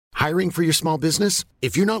Hiring for your small business?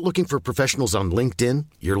 If you're not looking for professionals on LinkedIn,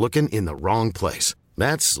 you're looking in the wrong place.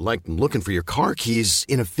 That's like looking for your car keys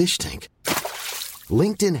in a fish tank.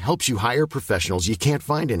 LinkedIn helps you hire professionals you can't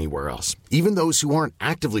find anywhere else, even those who aren't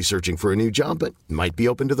actively searching for a new job but might be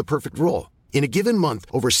open to the perfect role. In a given month,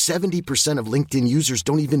 over 70% of LinkedIn users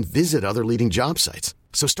don't even visit other leading job sites.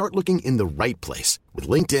 So start looking in the right place. With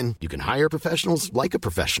LinkedIn, you can hire professionals like a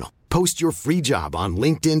professional. Post your free job on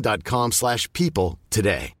linkedin.com/people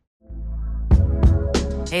today.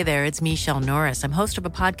 Hey there, it's Michelle Norris. I'm host of a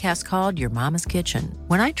podcast called Your Mama's Kitchen.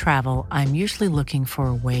 When I travel, I'm usually looking for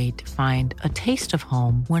a way to find a taste of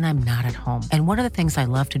home when I'm not at home. And one of the things I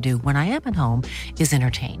love to do when I am at home is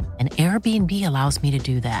entertain. And Airbnb allows me to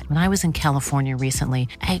do that. When I was in California recently,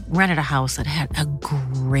 I rented a house that had a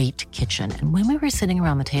great kitchen. And when we were sitting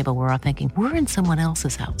around the table, we're all thinking, we're in someone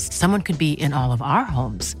else's house. Someone could be in all of our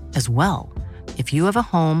homes as well. If you have a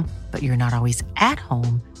home, but you're not always at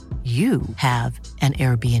home, you have an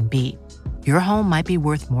Airbnb. Your home might be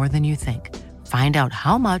worth more than you think. Find out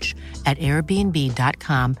how much at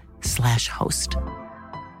airbnb.com/host.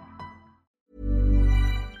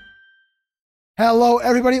 Hello,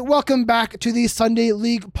 everybody. Welcome back to the Sunday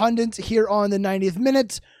League Pundits here on the 90th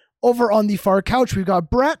minute. Over on the far couch, we've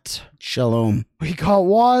got Brett. Shalom. We got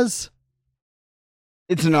Waz.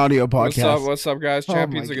 It's an audio podcast. What's up, guys?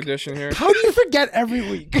 Champions League edition here. How do you forget every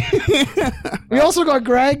week? We also got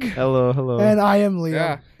Greg. Hello. And I am Leo.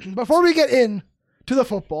 Yeah. Before we get in to the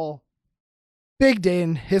football, big day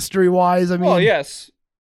in history-wise. I mean, well, yes.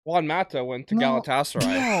 Juan Mata went to Galatasaray.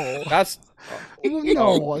 No. That's...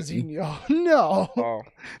 No, Wazinho. No. Oh.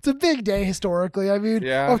 It's a big day historically. I mean,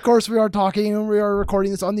 Yeah. Of course we are talking and we are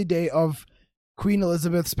recording this on the day of Queen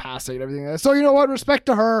Elizabeth's passing and everything. So you know what? Respect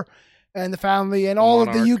to her and the family and all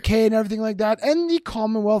of the UK and everything like that and the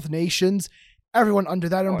Commonwealth nations, everyone under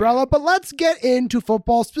that umbrella. But let's get into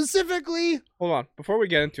football specifically. Hold on. Before we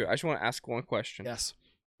get into it, I just want to ask one question. Yes.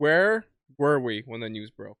 Where were we when the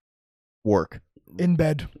news broke? Work. In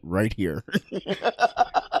bed. Right here.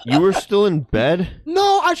 You were still in bed?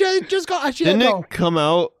 No, actually, I just got... Didn't it come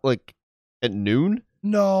out, like, at noon?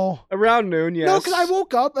 No. Around noon, yes. No, because I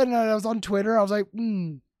woke up and I was on Twitter. I was like,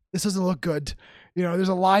 this doesn't look good. You know, there's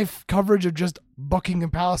a live coverage of just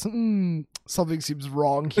Buckingham Palace. Something seems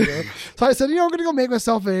wrong here. So I said, I'm going to go make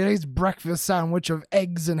myself a nice breakfast sandwich of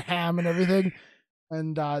eggs and ham and everything.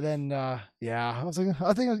 And then, I was like,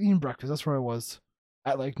 I think I was eating breakfast. That's where I was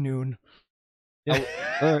at like noon. Yeah.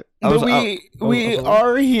 But we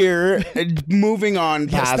are here, moving on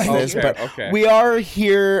past this, but we are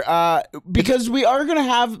here because we are going to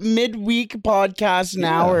have midweek podcast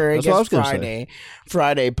now, or I guess Friday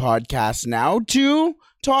podcast now to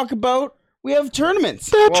talk about. We have tournaments.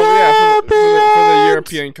 For the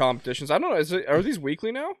European competitions. I don't know. Are these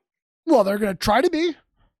weekly now? Well, they're going to try to be,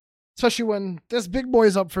 especially when this big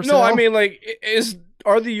boy's up for sale. No, I mean, like,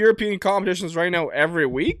 are the European competitions right now every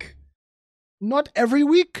week? Not every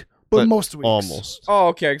week, but most weeks. Almost. Oh,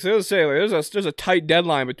 okay. Because I was saying, like, there's a tight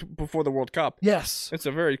deadline before the World Cup. Yes. It's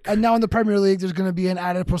a very... And now in the Premier League, there's going to be an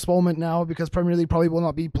added postponement now because Premier League probably will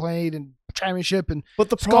not be played, and Championship and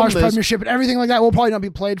Scottish Premiership and everything like that will probably not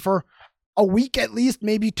be played for a week at least,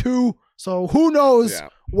 maybe two. So who knows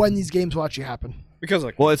when these games will actually happen. Because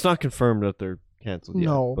well, it's not confirmed that they're canceled yet.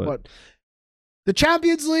 No, but the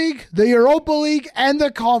Champions League, the Europa League, and the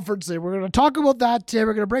Conference League. We're going to talk about that today.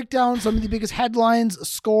 We're going to break down some of the biggest headlines,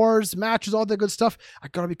 scores, matches, all that good stuff. I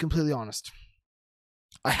got to be completely honest.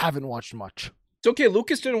 I haven't watched much. It's okay.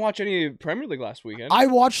 Lucas didn't watch any Premier League last weekend. I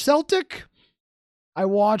watched Celtic. I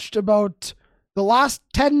watched about the last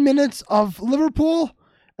 10 minutes of Liverpool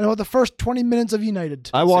and about the first 20 minutes of United.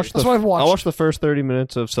 That's what I've watched. I watched the first 30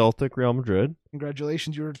 minutes of Celtic Real Madrid.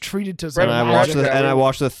 Congratulations, you were treated to. And I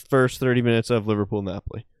watched the first 30 minutes of Liverpool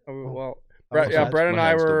Napoli. Brett and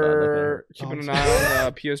I were keeping an eye on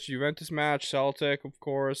the PSG Juventus match, Celtic, of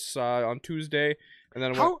course, on Tuesday, and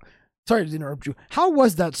then sorry to interrupt you. How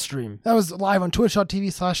was that stream? That was live on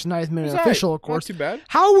twitch.tv/9th-minute official, of course. Not too bad.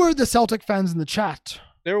 How were the Celtic fans in the chat?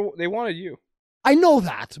 They wanted you. I know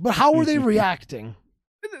that, but how were they reacting?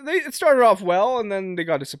 It started off well, and then they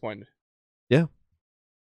got disappointed. Yeah.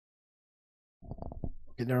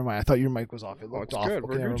 Okay, never mind. I thought your mic was off. It looked off. Good.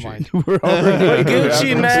 Okay, We're never Gucci. mind. We're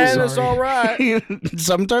Gucci, man. It's all right.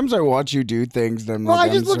 Sometimes I watch you do things. Then I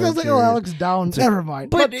just looked. I was like, "Oh, Alex down." Never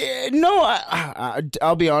mind. But no,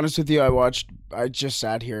 I'll be honest with you. I just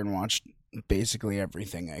sat here and watched basically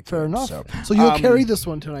everything I could. Fair enough. So you'll carry this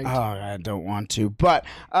one tonight. Oh, I don't want to. But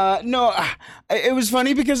no, it was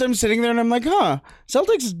funny because I'm sitting there and I'm like,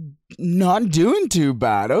 Celtics not doing too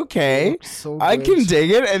bad. Okay. So I can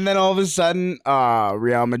dig it. And then all of a sudden,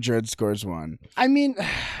 Real Madrid scores one. I mean,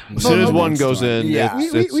 as soon as one goes in, yeah.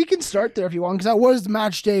 We can start there if you want, because that was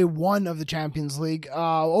match day 1 of the Champions League.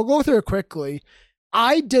 I'll go through it quickly.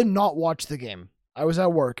 I did not watch the game. I was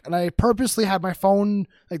at work, and I purposely had my phone,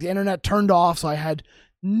 like the internet, turned off, so I had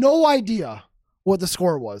no idea what the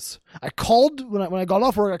score was. I called, when I got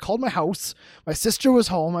off work, I called my house. My sister was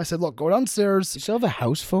home. I said, look, go downstairs. You still have a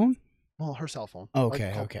house phone? Well, her cell phone.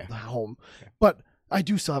 Okay. Home. But I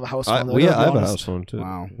do still have a house phone. I have a house phone, too.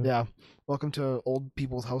 Wow. Yeah. Welcome to old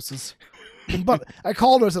people's houses. But I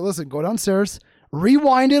called her. I said, listen, go downstairs,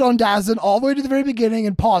 rewind it on DAZN all the way to the very beginning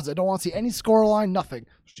and pause it. I don't want to see any score line, nothing.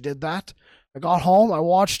 She did that. I got home, I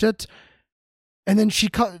watched it, and then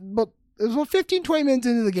but it was about 15, 20 minutes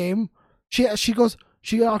into the game. She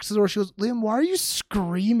knocks the door, she goes, Liam, why are you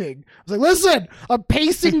screaming? I was like, listen, I'm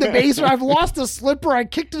pacing the basement, I've lost a slipper, I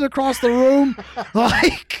kicked it across the room.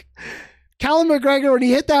 Like, Callum McGregor, when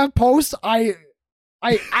he hit that post, I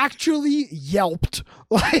actually yelped.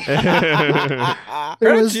 Like,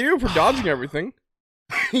 credit to you for dodging everything.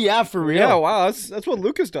 Yeah, for real. Yeah, wow, that's what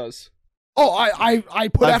Lucas does. Oh, I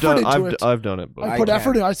put effort into it. I've done it. But I put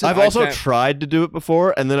effort in it. I've also tried to do it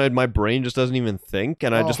before, and then my brain just doesn't even think.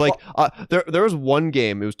 And I just there was one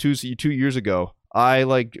game. It was two years ago. I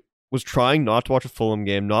was trying not to watch a Fulham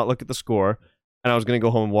game, not look at the score, and I was gonna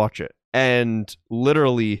go home and watch it. And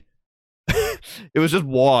literally, it was just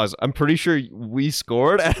Waz. I'm pretty sure we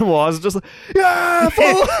scored, and Waz just like, yeah,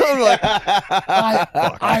 Fulham.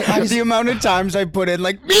 The amount of times I put in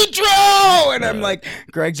like Mitro, and I'm like,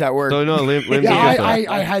 Greg's at work. So no, Liam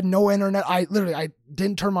I had no internet. I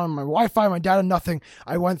didn't turn on my Wi-Fi, my data, nothing.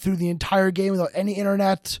 I went through the entire game without any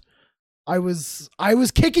internet. I was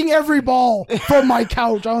kicking every ball from my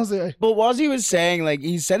couch, honestly. But Wazzy was saying, like,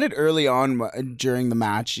 he said it early on during the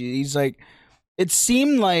match. He's like, it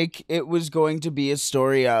seemed like it was going to be a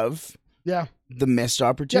story of the missed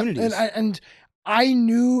opportunities. Yeah, and I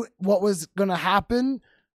knew what was going to happen,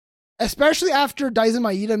 especially after Dyson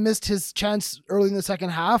Maeda missed his chance early in the second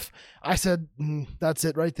half. I said, that's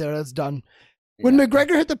it right there. That's done. When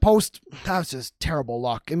McGregor hit the post, that was just terrible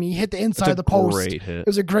luck. I mean, he hit the inside of the post. Great hit. It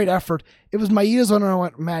was a great effort. It was Maeda's one, and I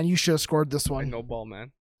went, man, you should have scored this one. No ball,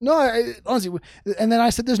 man. No, honestly. And then I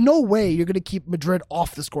said, there's no way you're going to keep Madrid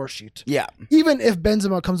off the score sheet. Yeah. Even if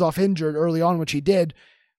Benzema comes off injured early on, which he did,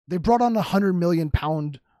 they brought on £100 million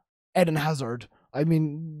Eden Hazard. I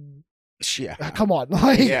mean, come on.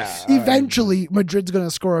 Eventually, Madrid's going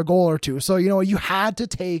to score a goal or two. So, you had to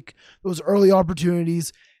take those early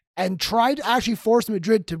opportunities and try to actually force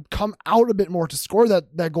Madrid to come out a bit more to score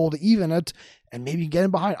that goal to even it and maybe get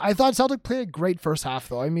in behind. I thought Celtic played a great first half,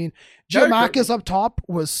 though. I mean, Giamakis up top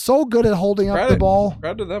was so good at holding up the ball.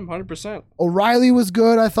 Credit to them, 100%. O'Reilly was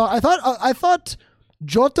good. I thought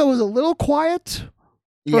Jota was a little quiet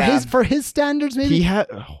for his standards. Maybe he had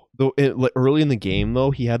early in the game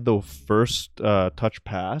though. He had the first touch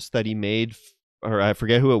pass that he made. Or I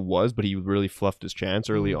forget who it was, but he really fluffed his chance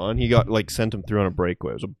early on. He got sent him through on a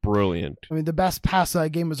breakaway. It was brilliant. I mean, the best pass of that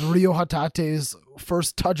game was Rio Hatate's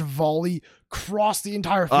first touch volley crossed the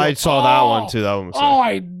entire field. I saw that one too. That one was sick.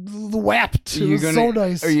 I wept. It was so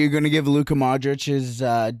nice. Are you going to give Luka Modric his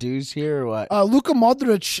dues here or what? Luka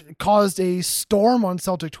Modric caused a storm on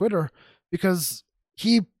Celtic Twitter because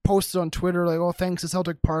he posted on Twitter like, "Oh, thanks to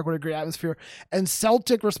Celtic Park, what a great atmosphere," and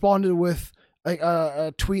Celtic responded with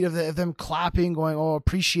a tweet of them clapping, going, "Oh,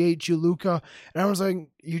 appreciate you, Luka." And I was like,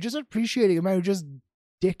 "You just appreciating a man who just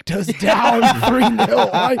dicked us down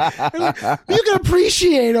 3-0. You can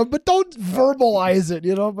appreciate him, but don't verbalize it,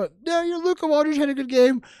 But yeah, Luka Modric had a good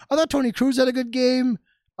game. I thought Toni Kroos had a good game.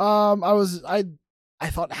 I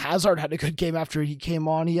thought Hazard had a good game after he came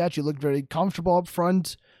on. He actually looked very comfortable up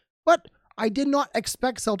front, but I did not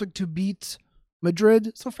expect Celtic to beat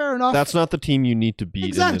Madrid, so fair enough. That's not the team you need to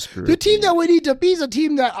beat in this group. The team that we need to beat is a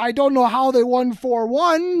team that I don't know how they won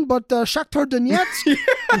 4-1, but Shakhtar Donetsk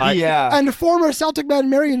and former Celtic man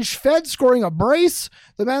Marian Shved scoring a brace.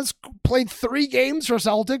 The man's played 3 games for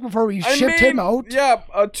Celtic before we shipped him out. Yeah,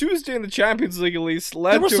 Tuesday in the Champions League at least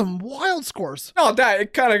led there were some wild scores. No,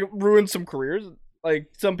 it kind of ruined some careers. Like,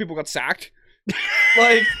 some people got sacked.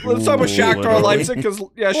 Let's talk about Shakhtar Leipzig because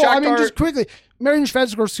Shakhtar. I mean, just quickly, Marian Shved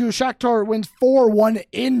scores 2. Shakhtar wins 4-1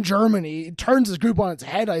 in Germany. It turns his group on its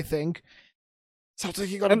head, I think.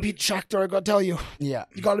 Celtic, you got to beat Shakhtar. I got to tell you, you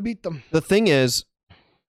got to beat them. The thing is,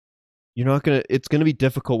 you're not gonna. It's gonna be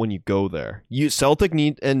difficult when you go there. Celtic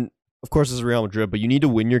need, and of course, this is Real Madrid, but you need to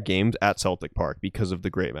win your games at Celtic Park because of the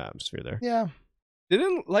great atmosphere there. Yeah.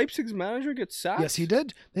 Didn't Leipzig's manager get sacked? Yes, he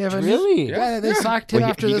did. They have they sacked him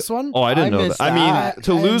after this one. Oh, I didn't know that. I mean,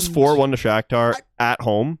 to lose 4-1 to Shakhtar at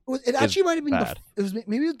home. It actually might have been.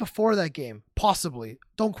 Maybe it was before that game, possibly.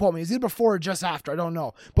 Don't quote me. Is it before or just after? I don't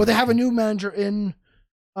know. But they have a new manager in.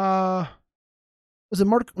 Was it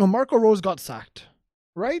Marco Rose got sacked,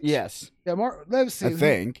 right? Yes. Yeah. Let's see. I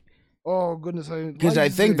think. Oh goodness! Because I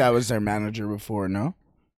think that was their manager before. No.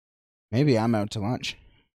 Maybe I'm out to lunch.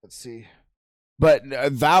 Let's see. But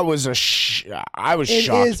that was I was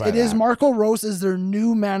shocked by that. It is Marco Rose is their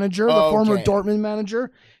new manager, the former Dortmund manager.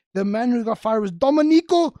 The man who got fired was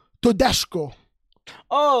Domenico Tedesco.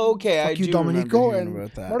 Oh, okay. Fuck you, Domenico,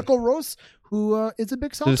 and Marco Rose, who is a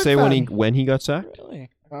big Celtic fan. Did it say fan. when he got sacked? Really?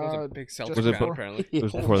 Was a big Celtic fan, apparently. It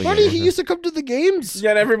was before the Buddy, game. he used to come to the games. Yeah,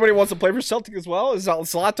 and everybody wants to play for Celtic as well. Is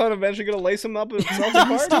Zlatan eventually going to lace him up at Celtic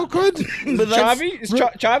Park? Still could. Is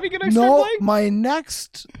Xavi going to start playing? My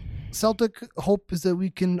next Celtic hope is that we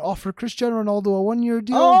can offer Cristiano Ronaldo a 1-year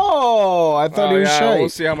deal. Oh, I thought he was shy. We'll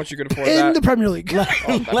see how much you can afford in the Premier League.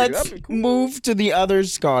 Let's move to the other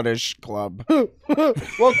Scottish club. Well,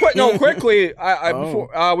 quickly.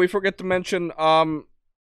 Before we forget to mention,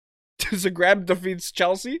 Zagreb defeats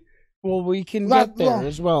Chelsea. Well, we can get there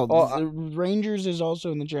as well. The Rangers is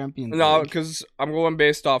also in the Champions League. No, because I'm going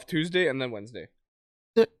based off Tuesday and then Wednesday.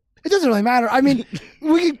 It doesn't really matter. I mean,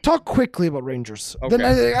 we can talk quickly about Rangers. Okay.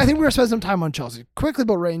 Then I think we're going to spend some time on Chelsea. Quickly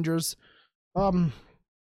about Rangers. They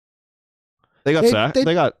got sacked.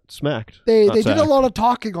 They got smacked. They did a lot of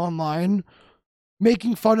talking online,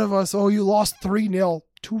 making fun of us. Oh, you lost 3-0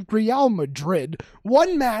 to Real Madrid.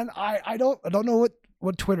 One man, I don't know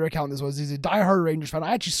what Twitter account this was. He's a diehard Rangers fan.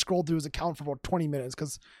 I actually scrolled through his account for about 20 minutes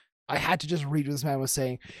because I had to just read what this man was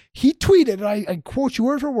saying. He tweeted, and I quote you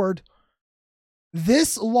word for word,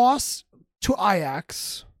 "This loss to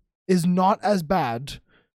Ajax is not as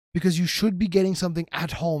because you should be getting something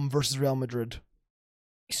at home versus Real Madrid.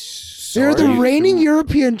 They're the reigning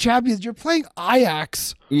European champions. You're playing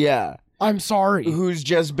Ajax. Yeah. I'm sorry. Who's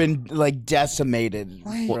just been like decimated.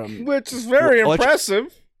 Which is very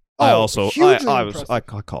impressive. I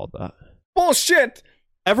called that. Bullshit.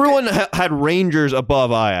 Everyone had Rangers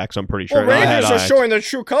above Ajax, I'm pretty sure. Well, Rangers are showing their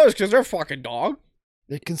true colors because they're fucking dog.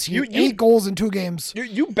 They conceded 8 goals in 2 games.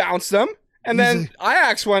 You bounced them, and then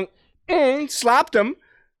Ajax went, slapped them.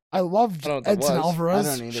 I loved Edson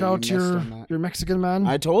Alvarez. Shout out to your Mexican man.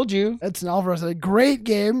 I told you. Edson Alvarez had a great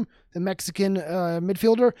game, the Mexican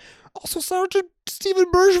midfielder. Also, shout out to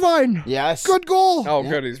Steven Bergwijn. Yes. Good goal. Oh,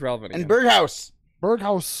 good. He's relevant. And Berghaus.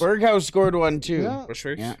 Berghaus scored one, too. Yeah.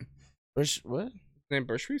 Bushwick? Yeah. What? Name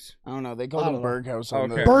Bushwick? I don't know. They called him Berghaus.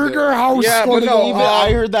 Okay. Burgerhouse. Yeah, but no.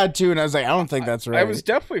 I heard that, too, and I was like, I don't think that's right. I was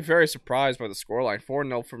definitely very surprised by the scoreline.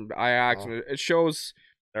 4-0 from Ajax. And it shows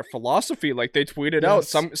their philosophy. Like, they tweeted out.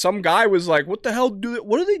 Some guy was like, what the hell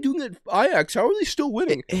what are they doing at Ajax? How are they still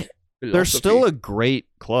winning? They're still a great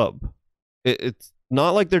club. It's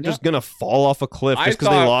not like they're just going to fall off a cliff just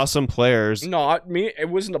because they lost some players. No, it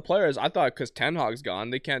wasn't the players. I thought because Ten Hag's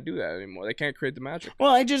gone, they can't do that anymore. They can't create the magic. Well,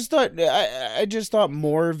 I just thought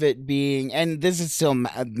more of it being, and this is still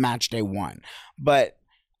match day 1, but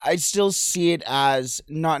I still see it as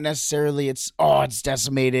not necessarily it's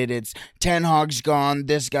decimated. It's Ten Hag's gone.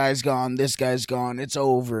 This guy's gone. This guy's gone. It's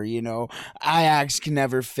over, you know. Ajax can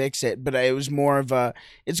never fix it. But it was more of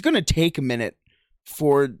it's going to take a minute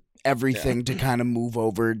for everything to kind of move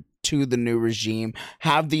over to the new regime,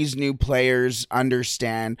 have these new players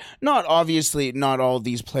understand. Not all of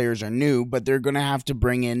these players are new, but they're going to have to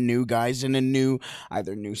bring in new guys in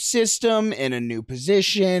either new system, in a new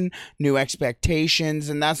position, new expectations,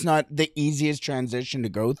 and that's not the easiest transition to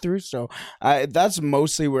go through. So that's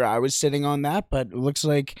mostly where I was sitting on that, but it looks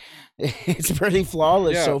like it's pretty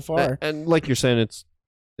flawless so far. And like you're saying, it's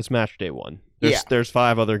match day 1. There's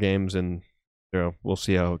 5 other games, and we'll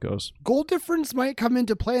see how it goes. Goal difference might come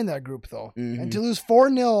into play in that group, though. Mm-hmm. And to lose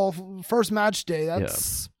 4-0 first match day,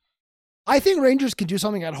 that's... Yeah. I think Rangers can do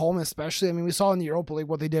something at home, especially. I mean, we saw in the Europa League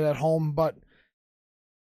what they did at home, but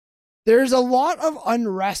there's a lot of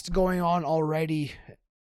unrest going on already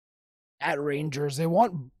at Rangers. They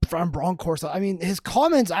want Van Bronckhorst. I mean, his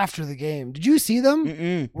comments after the game, did you see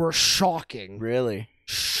them? Were shocking. Really?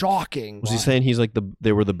 Shocking. Was he saying he's like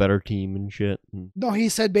they were the better team and shit? No, he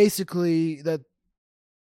said basically that.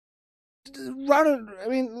 I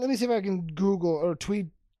mean, let me see if I can Google or tweet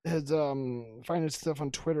his find his stuff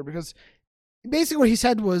on Twitter, because basically what he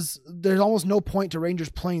said was there's almost no point to Rangers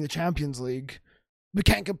playing the Champions League. We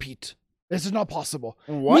can't compete. This is not possible.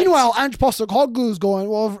 What? Meanwhile, Ange Postecoglou's going,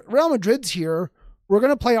 well, if Real Madrid's here, we're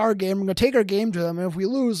going to play our game. We're going to take our game to them. And if we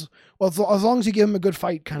lose, well, as long as you give them a good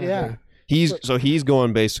fight kind of thing. He's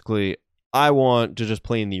going basically, I want to just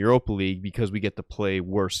play in the Europa League because we get to play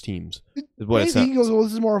worse teams. Is what it he goes, well,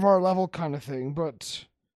 this is more of our level kind of thing, but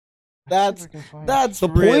that's the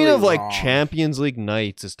really point of like wrong. Champions League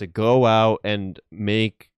nights is to go out and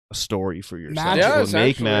make a story for yourself. Yeah,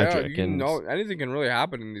 make magic. Yeah. And anything can really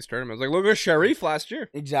happen in these tournaments. Like, look at Sharif last year.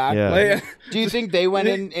 Exactly. Yeah. Like, Do you think they went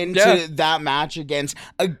into that match against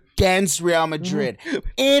Real Madrid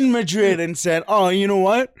in Madrid and said, "Oh, you know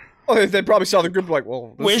what? Oh, they probably saw the group like,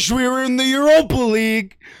 well, Wish we were in the Europa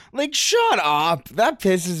League." Like, shut up. That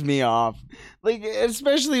pisses me off. Like,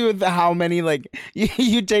 especially with how many, like,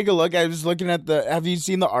 you take a look. I was looking at have you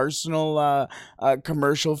seen the Arsenal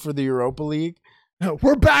commercial for the Europa League?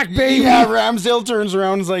 We're back, baby. Yeah, Ramsdale turns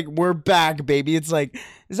around and is like, "We're back, baby." It's like,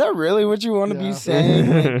 is that really what you want to be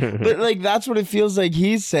saying? But like, that's what it feels like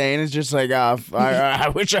he's saying. It's just like, I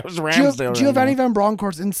wish I was Ramsdale. Giovanni Van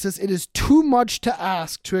Bronckhorst insists it is too much to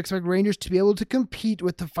ask to expect Rangers to be able to compete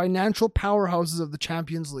with the financial powerhouses of the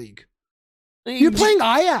Champions League. You're playing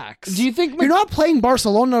Ajax. Do you think you're not playing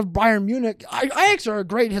Barcelona, Bayern Munich? Ajax are a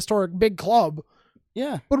great historic big club.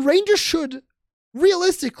 Yeah, but Rangers should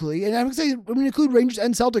realistically, and I'm going to include Rangers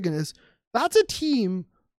and Celtic in this. That's a team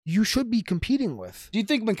you should be competing with. Do you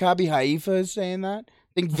think Maccabi Haifa is saying that?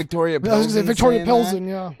 I think Victoria Pilsen. I was going to say Victoria Pilsen,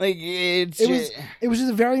 yeah. Like it was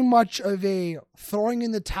just very much of a throwing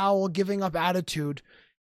in the towel, giving up attitude.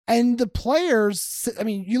 And the players, I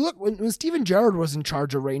mean, you look, when Steven Gerrard was in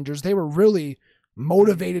charge of Rangers, they were really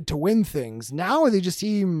motivated to win things. Now they just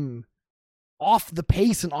seem off the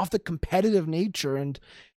pace and off the competitive nature. And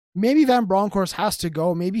maybe Van Bronckhorst has to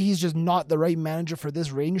go. Maybe he's just not the right manager for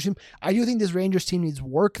this Rangers team. I do think this Rangers team needs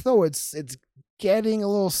work, though. It's getting a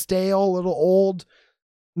little stale, a little old.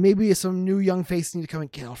 Maybe some new young face need to come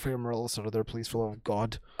and get Alfredo Morelos out of there, please, for the love of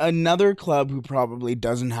God. Another club who probably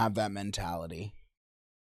doesn't have that mentality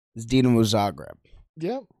is Dinamo Zagreb.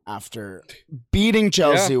 Yep. After beating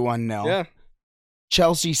Chelsea 1-0. Yeah.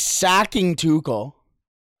 Chelsea sacking Tuchel.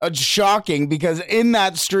 Shocking, because in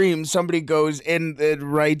that stream, somebody goes in, it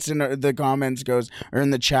writes in the comments, or in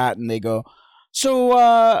the chat, and they go,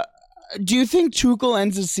 "So, do you think Tuchel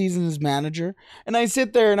ends the season as manager?" And I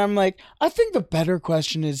sit there and I'm like, I think the better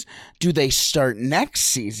question is, do they start next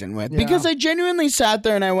season with? Yeah. Because I genuinely sat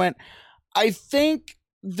there and I went, I think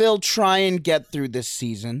they'll try and get through this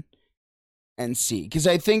season and see, because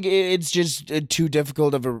I think it's just too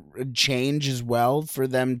difficult of a change as well for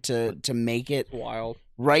them to make it wild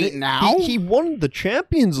now. He won the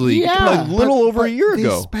Champions League a little over a year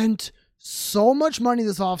ago. They spent so much money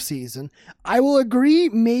this offseason. I will agree,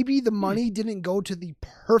 maybe the money didn't go to the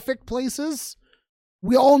perfect places.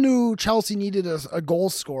 We all knew Chelsea needed a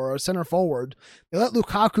goal scorer, a center forward. They let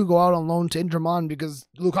Lukaku go out on loan to Inter Milan because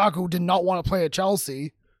Lukaku did not want to play at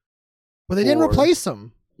Chelsea. But they didn't replace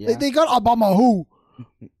him. Yeah. They got Aubameyang,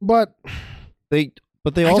 but I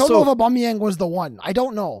don't know if Aubameyang was the one. I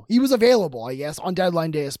don't know. He was available, I guess, on deadline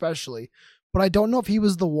day especially. But I don't know if he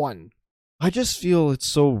was the one. I just feel it's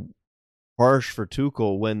so harsh for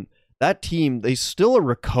Tuchel when that team, they still are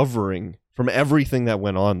recovering from everything that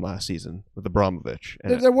went on last season with Abramovich.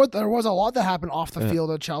 There was a lot that happened off the field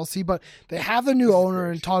at Chelsea, but they have the new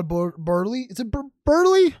owner in Todd Boehly. Is it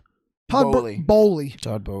Boehly? Boehly.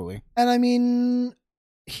 Todd Boehly. And I mean,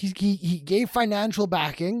 he gave financial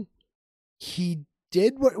backing. He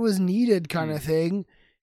did what was needed kind of thing.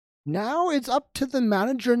 Now it's up to the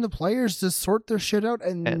manager and the players to sort their shit out,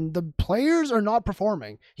 and the players are not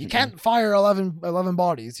performing. You can't fire 11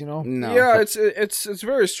 bodies, you know? No. Yeah, it's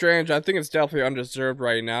very strange. I think it's definitely undeserved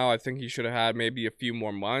right now. I think he should have had maybe a few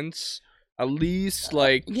more months. At least,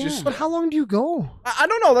 But how long do you go? I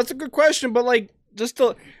don't know. That's a good question, but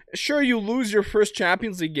sure, you lose your first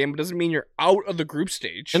Champions League game, but doesn't mean you're out of the group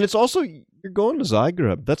stage. And it's also, you're going to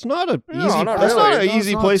Zagreb. That's not an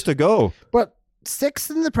easy place to go. But 6th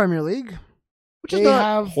in the Premier League, which is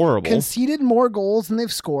not horrible. Conceded more goals than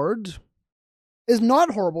they've scored. Is not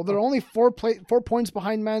horrible. They're only 4 points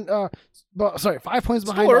behind 5 points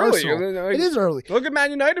behind Arsenal. It is early. Look at Man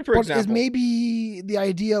United, for example. Is maybe the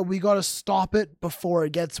idea we got to stop it before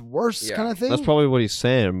it gets worse, kind of thing. That's probably what he's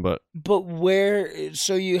saying, but where?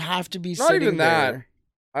 So you have to be not sitting even there. That.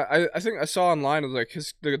 I think I saw online, it was like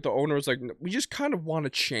the owner was like, we just kind of want to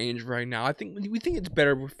change right now. I think we think it's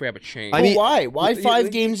better if we have a change. I mean, why? Why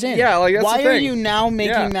 5 games in? Yeah, that's why the thing. Are you now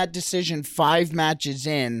making that decision 5 matches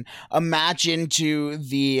in, a match into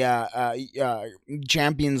the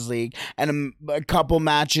Champions League, and a couple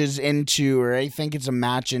matches into, or I think it's a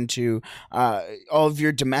match into all of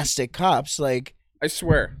your domestic cups? Like, I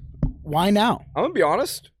swear. Why now? I'm gonna be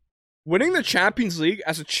honest. winning the Champions League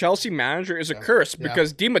as a Chelsea manager is a curse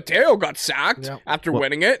because Di Matteo got sacked after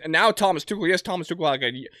winning it, and now Thomas Tuchel. Yes, Thomas Tuchel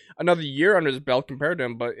had another year under his belt compared to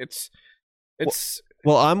him, but it's.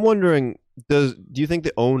 Well, I'm wondering, do you think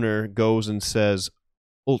the owner goes and says,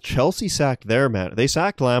 "Well, Chelsea sacked their man. They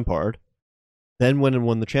sacked Lampard, then went and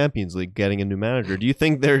won the Champions League, getting a new manager." Do you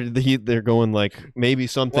think they're going like maybe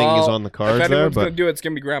something is on the cards there? If anyone's going to do it, it's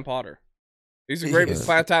going to be Graham Potter. He's a great,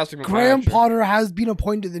 fantastic. Graham Potter has been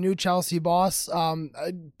appointed the new Chelsea boss.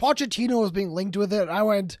 Pochettino was being linked with it. I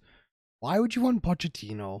went, why would you want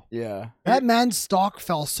Pochettino? Yeah, that man's stock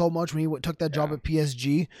fell so much when he took that job at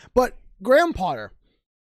PSG. But Graham Potter,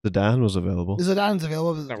 Zidane was available. Zidane's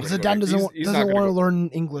available. Zidane doesn't want to learn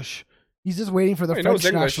English. He's just waiting for the French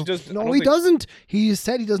national. He doesn't. He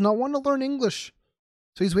said he does not want to learn English.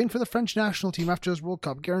 So he's waiting for the French national team after his World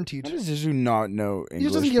Cup, guaranteed. How does Zizou not know English? He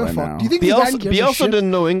just doesn't give a fuck. Now? Do you think Bielsa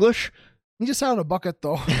didn't know English? He just sat on a bucket,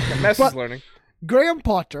 though. Messi's learning. Graham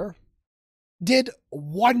Potter did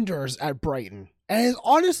wonders at Brighton. And it's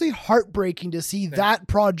honestly heartbreaking to see that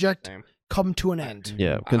project come to an end.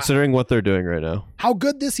 Yeah, considering what they're doing right now. How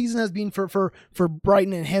good this season has been for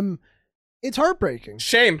Brighton and him, it's heartbreaking.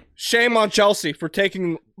 Shame on Chelsea for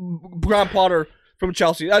taking Graham Potter from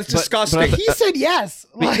Chelsea. That's disgusting. He said yes.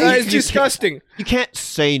 That is disgusting. You can't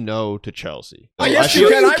say no to Chelsea. Yes, you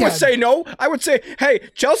can. I would say no. I would say, hey,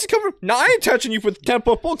 Chelsea come. No, I ain't touching you for 10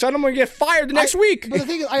 books. I'm going to get fired the next week. But the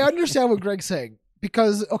thing is, I understand what Greg's saying.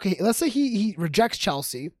 Because, okay, let's say he rejects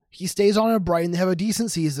Chelsea. He stays on at Brighton. They have a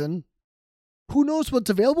decent season. Who knows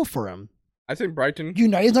what's available for him? I think Brighton.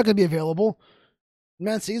 United's not going to be available.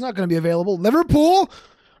 Man City's not going to be available. Liverpool?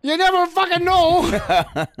 You never fucking know.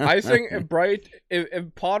 I think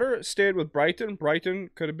if Potter stayed with Brighton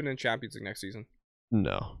could have been in Champions League next season.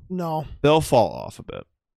 No. They'll fall off a bit.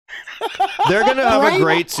 They're going to have a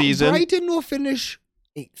great season. Brighton will finish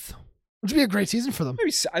 8th. Which would be a great season for them.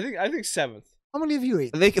 Maybe, I think 7th. I'm going to give you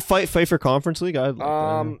 8th. They could fight for conference league. I'd like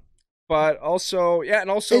that. But also,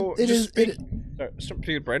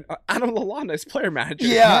 speaking of Brent, Adam Lallana is player manager.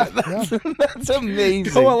 Yeah, that's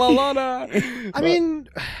amazing. Go Lallana. I mean,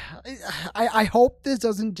 I hope this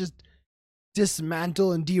doesn't just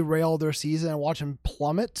dismantle and derail their season and watch them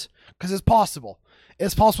plummet, because it's possible.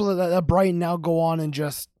 It's possible that Brighton now go on and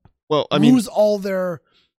just lose all their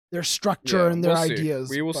structure and their ideas.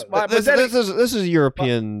 We will. This is a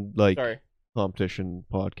European competition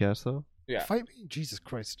podcast, though. Yeah. Fight me, Jesus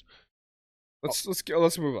Christ.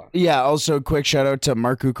 Let's move on. Yeah, also quick shout out to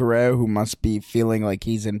Marc Cucurella, who must be feeling like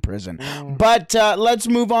he's in prison. But let's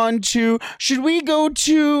move on to, should we go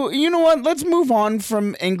to, you know what, let's move on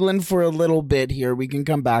from England for a little bit here. We can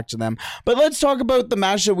come back to them. But let's talk about the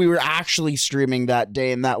match that we were actually streaming that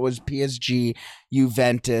day, and that was PSG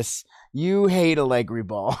Juventus. You hate Allegri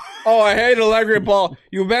ball. Oh, I hate Allegri ball.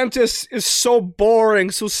 Juventus is so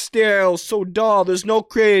boring, so stale, so dull. There's no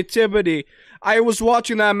creativity. I was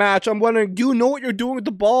watching that match. I'm wondering, do you know what you're doing with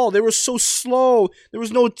the ball? They were so slow. There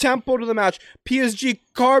was no tempo to the match. PSG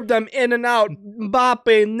carved them in and out. Mbappe,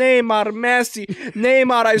 Neymar, Messi.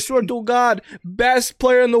 Neymar, I swear to God, best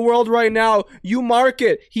player in the world right now. You mark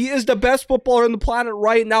it. He is the best footballer on the planet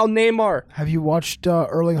right now, Neymar. Have you watched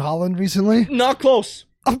Erling Haaland recently? Not close.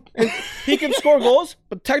 He can score goals,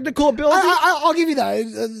 but technical ability. I'll give you that.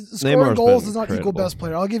 Scoring goals does not equal best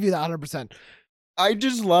player. I'll give you that 100%. I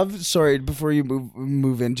just love, sorry, before you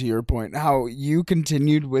move into your point, how you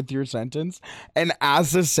continued with your sentence, and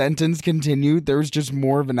as the sentence continued, there was just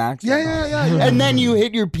more of an accent. Yeah. And then you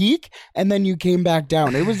hit your peak, and then you came back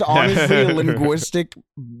down. It was honestly a linguistic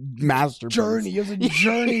masterpiece. Journey. It was a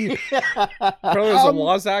journey. Probably was a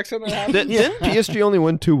Waz accent that happened. Didn't PSG only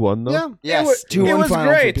win 2-1 though? Yeah. Yes, 2-1 It was final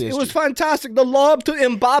great. for PSG. It was fantastic. The lob to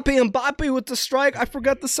Mbappe with the strike. I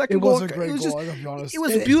forgot the second goal. It was a great goal, I gotta be honest. It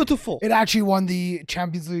was beautiful. It actually won the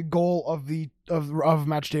Champions League goal of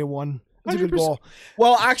match day 1. It's a good goal.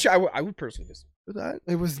 Well, actually, I would personally disagree with that.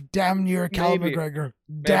 It was damn near Cal McGregor.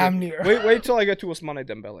 Damn near. Wait till I get to Ousmane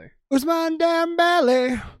Dembele. Ousmane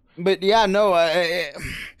Dembele. But yeah, no,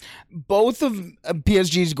 both of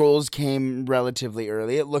PSG's goals came relatively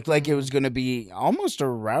early. It looked like it was going to be almost a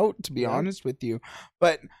rout, to be honest with you.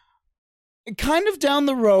 But kind of down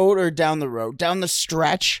the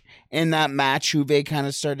stretch in that match, Juve kind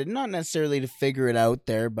of started, not necessarily to figure it out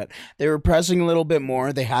there, but they were pressing a little bit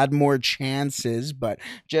more. They had more chances, but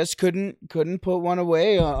just couldn't put one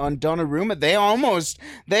away on Donnarumma. They almost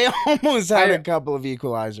had a couple of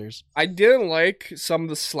equalizers. I didn't like some of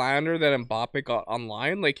the slander that Mbappe got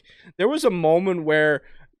online. Like, there was a moment where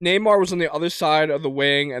Neymar was on the other side of the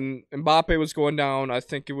wing and Mbappe was going down. I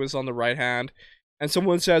think it was on the right hand. and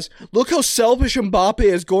someone says, look how selfish Mbappe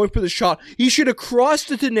is going for the shot. He should have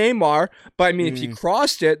crossed it to Neymar. But I mean, if he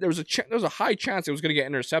crossed it, there was a high chance it was going to get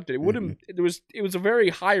intercepted. It wouldn't. It was a very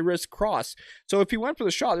high risk cross. So if he went for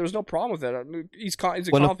the shot, there was no problem with it. I mean, he's a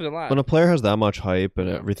confident lad. When a player has that much hype and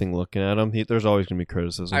everything looking at him, there's always going to be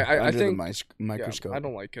criticism. I think the microscope. I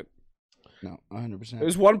don't like it. No, 100%.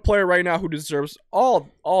 There's one player right now who deserves all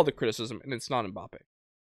the criticism, and it's not Mbappe.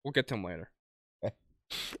 We'll get to him later.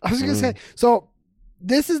 I was going to say, so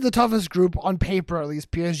this is the toughest group on paper, at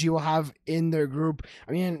least PSG will have in their group.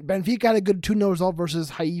 I mean, Benfica had a good 2-0 result versus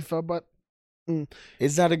Haifa, but...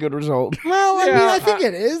 Is that a good result? Well, I mean, I think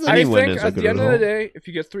it is. I think at the end of the day, if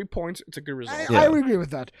you get 3 points, it's a good result. I would agree with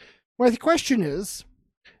that. My question is,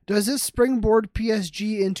 does this springboard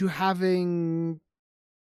PSG into having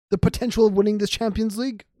the potential of winning this Champions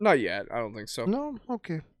League? Not yet. I don't think so. No?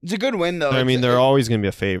 Okay. It's a good win, though. I mean, they're always going to be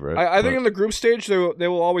a favorite. I think in the group stage, they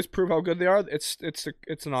will always prove how good they are. It's the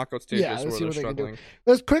knockout stages where they're struggling.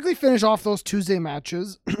 Let's quickly finish off those Tuesday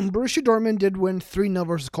matches. Borussia Dortmund did win 3-0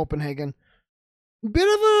 versus Copenhagen.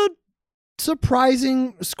 Bit of a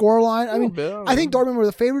surprising scoreline. I mean, I think Dortmund were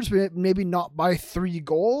the favorites, but maybe not by 3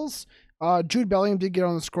 goals. Jude Bellingham did get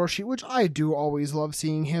on the score sheet, which I do always love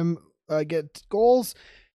seeing him get goals.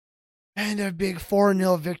 And a big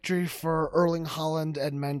 4-0 victory for Erling Haaland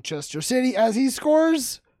and Manchester City as he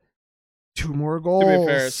scores 2 more goals. To be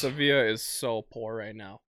fair, Sevilla is so poor right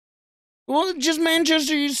now. Well, just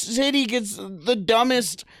Manchester City gets the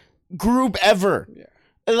dumbest group ever. Yeah.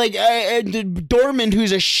 Like Dortmund,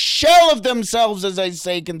 who's a shell of themselves, as I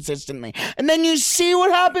say consistently. And then you see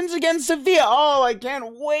what happens against Sevilla. Oh, I can't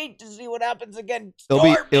wait to see what happens against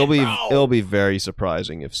Dortmund. It'll be very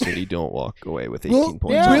surprising if City don't walk away with 18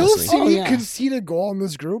 points. Will City concede a goal in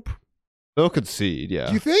this group? They'll concede, yeah.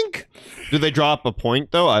 Do you think? Do they drop a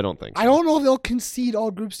point though? I don't think so. I don't know if they'll concede all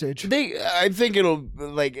group stage. I think it'll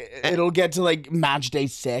get to like match day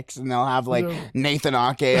 6 and they'll have like Nathan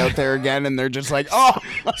Ake out there again and they're just like, oh,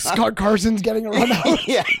 Scott Carson's getting a run out.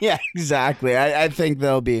 yeah, exactly. I think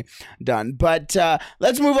they'll be done. But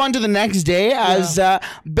let's move on to the next day as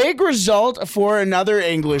big result for another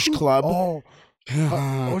English club.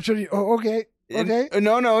 Okay. Okay.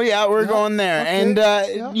 We're going there.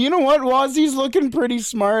 Okay. And you know what? Wazzy's looking pretty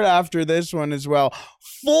smart after this one as well.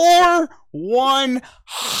 4-1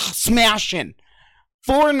 smashing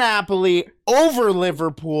for Napoli over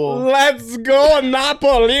Liverpool. Let's go,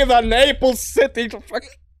 Napoli, the Naples City. The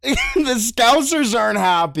Scousers aren't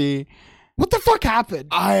happy. What the fuck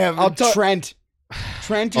happened? Trent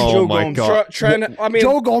is Joe Gomez. Trent, I mean,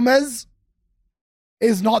 Joe Gomez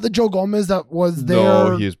is not the Joe Gomez that was there.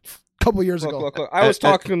 No, he's couple years ago. Look. I was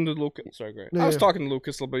talking to Lucas. Sorry, great. I was talking to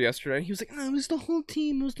Lucas a little bit yesterday. And he was like, "Oh, it was the whole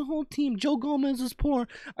team. It was the whole team. Joe Gomez is poor."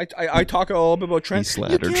 I talk a little bit about Trent. He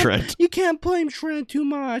slandered Trent. You can't blame Trent too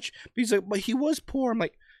much. He's like, but he was poor. I'm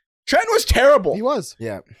like, Trent was terrible. He was.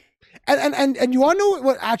 Yeah. And you want to know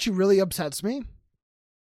what actually really upsets me?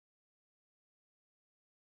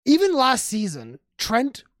 Even last season,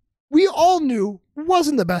 Trent, we all knew,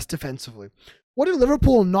 wasn't the best defensively. What did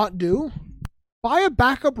Liverpool not do? Buy a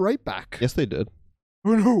backup right back. Yes, they did.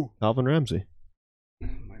 Who? Alvin Ramsey.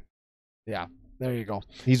 Yeah, there you go.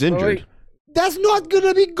 He's injured. That's not going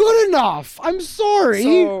to be good enough. I'm sorry.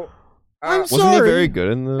 I'm sorry. Wasn't he very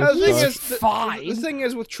good in the fine. The thing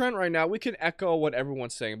is, with Trent right now, we can echo what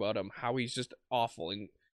everyone's saying about him, how he's just awful. And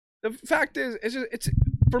the fact is, it's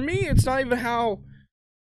for me, it's not even how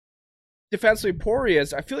defensively poor he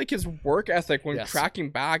is. I feel like his work ethic when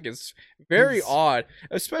tracking back is very odd.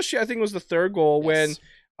 Especially, I think it was the third goal when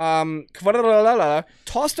Kvara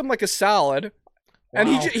tossed him like a salad, and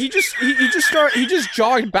he just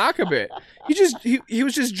jogged back a bit. He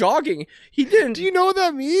was just jogging. He didn't. Do you know what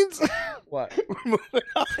that means? What?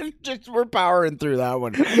 We're powering through that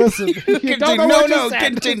one. Listen,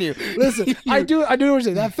 continue. Listen, I do know what you're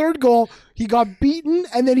saying. That third goal, he got beaten,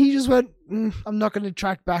 and then he just went, I'm not going to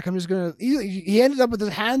track back. I'm just going to... He ended up with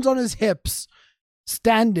his hands on his hips,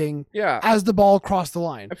 standing as the ball crossed the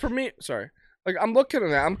line. And for me, like, I'm looking at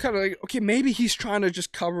that. I'm kind of like, okay, maybe he's trying to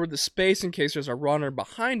just cover the space in case there's a runner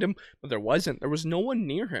behind him, but there wasn't. There was no one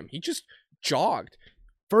near him. He just jogged.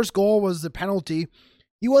 First goal was the penalty.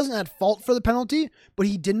 He wasn't at fault for the penalty, but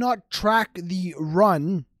he did not track the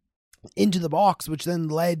run into the box, which then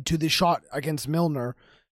led to the shot against Milner.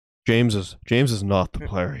 James is not the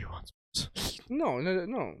player he wants. No.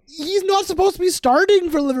 He's not supposed to be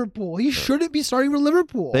starting for Liverpool. He shouldn't be starting for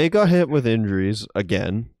Liverpool. They got hit with injuries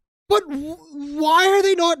again. But why are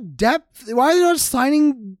they not depth? Why are they not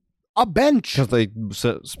signing a bench. Because they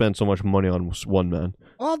spent so much money on one man.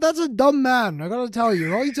 Oh, that's a dumb man. I gotta tell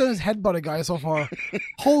you. All he's done is headbutt a guy so far.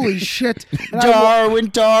 Holy shit.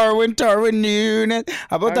 And Darwin Noonan.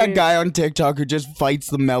 How about that guy on TikTok who just fights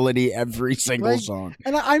the melody every single song?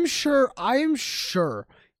 And I'm sure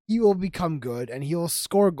he will become good and he'll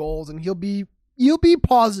score goals and he'll be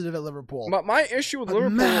positive at Liverpool. My issue with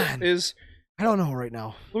Liverpool is I don't know right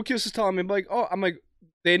now. Lucas is telling me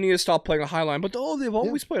they need to stop playing a high line, but they've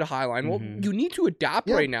always played a high line. Well, you need to adapt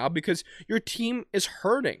right now because your team is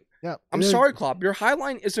hurting. Yeah, I'm sorry, Klopp. Your high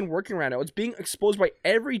line isn't working right now. It's being exposed by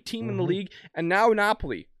every team in the league, and now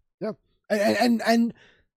Napoli. Yeah, and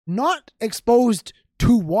not exposed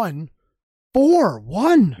 2-1,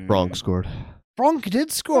 4-1. Frank scored. Frank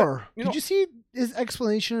did score. But, did you see his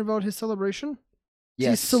explanation about his celebration?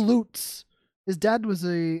 Yes. He salutes. His dad was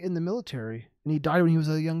in the military, and he died when he was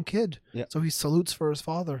a young kid. Yeah. So he salutes for his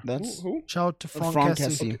father. That's who? Shout out to Frank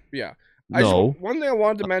Kessie. Okay, yeah. No. One thing I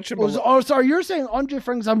wanted to mention. Sorry, you're saying Andre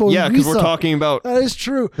Frank Zambo. Yeah, because we're talking about. That is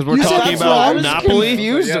true. Because we're talking about Napoli.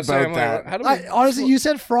 Confused about that. Honestly, you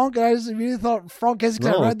said Frank, and I just really thought Frank Kessie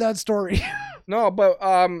because I read that story. No, but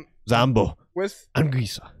Zambo with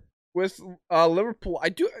Anguissa. With Liverpool, I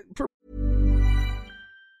do.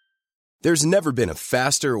 There's never been a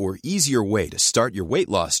faster or easier way to start your weight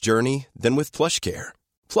loss journey than with PlushCare.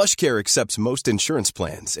 PlushCare accepts most insurance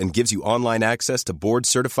plans and gives you online access to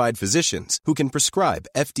board-certified physicians who can prescribe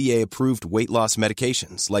FDA-approved weight loss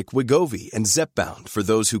medications like Wegovy and Zepbound for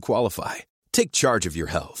those who qualify. Take charge of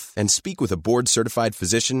your health and speak with a board-certified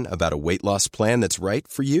physician about a weight loss plan that's right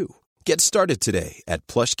for you. Get started today at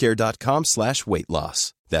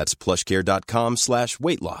plushcare.com/weightloss. That's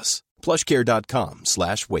plushcare.com/weightloss.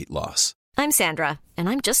 plushcare.com/weightloss. I'm Sandra, and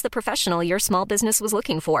I'm just the professional your small business was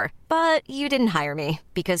looking for. But you didn't hire me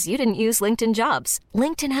because you didn't use LinkedIn Jobs.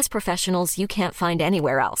 LinkedIn has professionals you can't find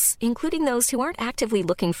anywhere else, including those who aren't actively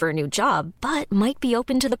looking for a new job, but might be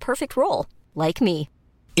open to the perfect role, like me.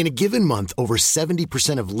 In a given month, over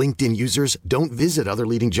 70% of LinkedIn users don't visit other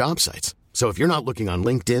leading job sites. So if you're not looking on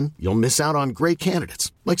LinkedIn, you'll miss out on great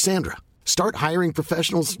candidates like Sandra. Start hiring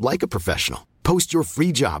professionals like a professional. Post your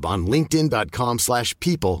free job on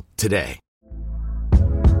linkedin.com/people today.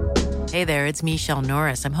 Hey there, it's Michelle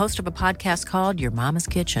Norris. I'm host of a podcast called Your Mama's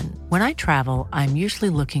Kitchen. When I travel, I'm usually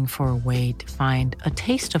looking for a way to find a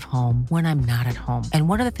taste of home when I'm not at home. And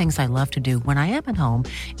one of the things I love to do when I am at home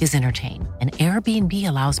is entertain. And Airbnb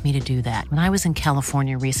allows me to do that. When I was in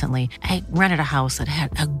California recently, I rented a house that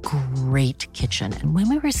had a great kitchen. And when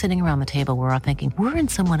we were sitting around the table, we were all thinking, we're in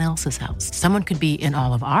someone else's house. Someone could be in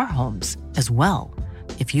all of our homes as well.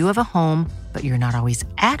 If you have a home, but you're not always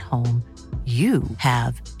at home, you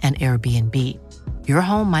have an Airbnb. Your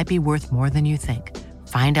home might be worth more than you think.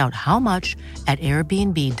 Find out how much at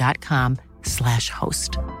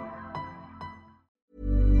airbnb.com/host.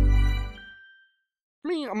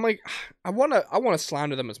 I'm like, I want to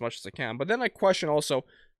slander them as much as I can, but then I question also,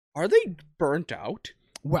 are they burnt out?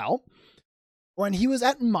 Well, when he was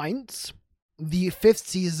at Mainz, the 5th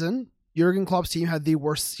season, Jurgen Klopp's team had the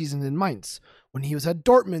worst season in Mainz. When he was at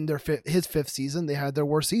Dortmund, his 5th season, they had their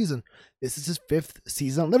worst season. This is his 5th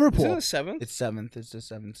season at Liverpool. Is it the 7th? It's 7th. It's the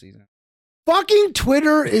 7th season. Fucking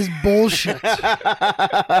Twitter is bullshit.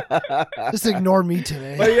 Just ignore me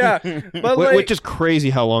today. But yeah, but like, which is crazy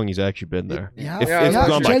how long he's actually been there. Yeah, It's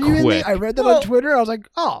gone by genuinely, quick. I read that on Twitter. I was like,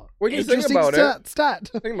 oh, when you think interesting about stat.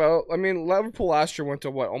 Think about it. I mean, Liverpool last year went to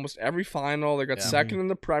almost every final. They got second in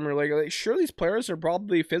the Premier League. Like, sure, these players are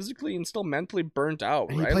probably physically and still mentally burnt out.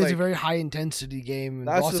 And right? he plays like, a very high intensity game. And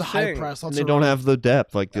that's lots the of high thing. press. And they don't have the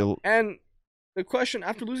depth. Like and the question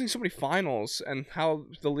after losing so many finals and how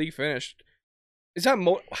the league finished. Is that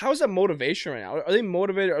how is that motivation right now? Are they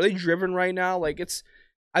motivated? Are they driven right now? Like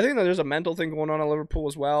I think that there's a mental thing going on at Liverpool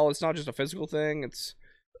as well. It's not just a physical thing.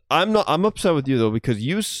 I'm upset with you though because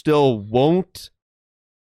you still won't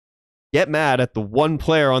get mad at the one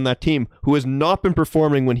player on that team who has not been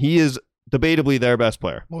performing when he is debatably their best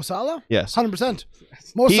player. Mo Salah? Yes. 100%.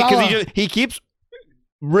 Mo Salah. Because he keeps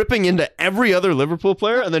ripping into every other Liverpool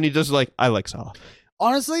player and then he just like, I like Salah.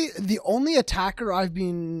 Honestly, the only attacker I've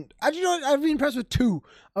been impressed with two.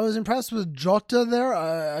 I was impressed with Jota there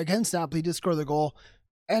against Napoli. He did score the goal.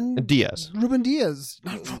 And Diaz. Ruben Diaz.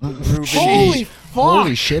 Holy fuck.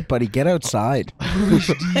 Holy shit, buddy. Get outside. Lush.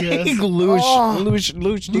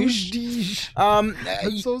 I'm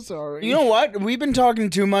so sorry. You know what? We've been talking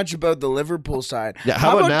too much about the Liverpool side. Yeah,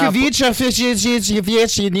 how about The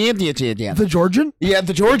Georgian? Yeah,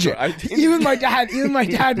 the Georgian. Even my dad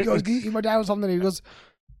goes, my dad was something, he goes,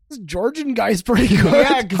 this Georgian guy's pretty good.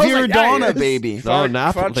 Yeah, Viridana, baby. No,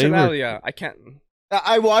 Napoli. I can't.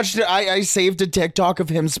 I watched it. I saved a TikTok of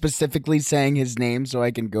him specifically saying his name so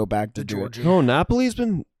I can go back to Georgia. No,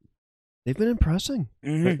 they've been impressing.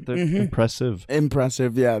 They're impressive.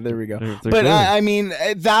 Impressive, yeah, there we go. They're but good. I mean,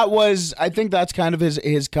 I think that's kind of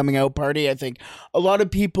his coming out party. I think a lot of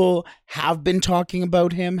people have been talking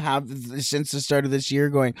about him since the start of this year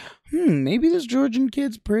going, maybe this Georgian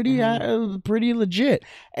kid's pretty legit.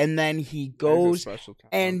 And then he goes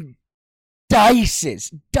and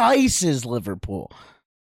dices Liverpool.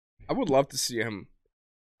 I would love to see him.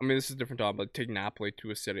 I mean, this is a different topic, but take Napoli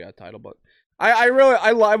to a Serie A title. But I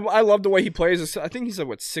love the way he plays. I think he's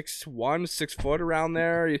like 6'1", 6 foot around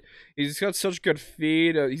there. He's got such good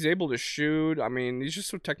feet. He's able to shoot. I mean, he's just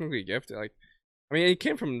so technically gifted. Like, I mean, he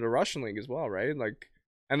came from the Russian league as well, right? Like,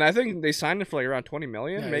 and I think they signed him for like around 20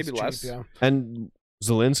 million, maybe less. Cheap, yeah. And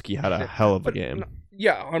Zelensky had a hell of a game.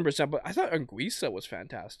 Yeah, 100%. But I thought Anguissa was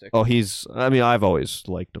fantastic. Oh, I've always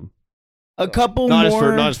liked him. A couple not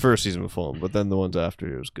more. Not his first season with Fulham, but then the ones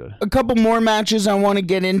after it was good. A couple more matches I want to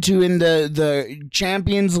get into in the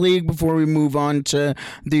Champions League before we move on to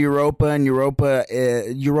the Europa and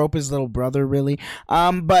Europa's little brother, really.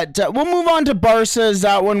 But we'll move on to Barca, as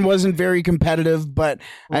that one wasn't very competitive. But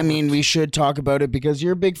I mean, we should talk about it because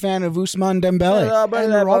you're a big fan of Ousmane Dembele.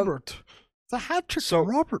 And Robert. It's a hat trick for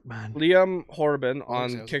Robert, man. Liam Horben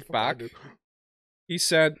on Kickback, he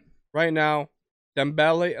said, right now,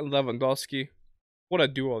 Dembele and Lewandowski, what a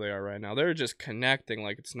duo they are right now. They're just connecting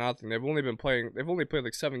like it's nothing. They've only played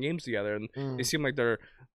like 7 games together, and they seem like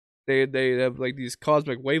they have like these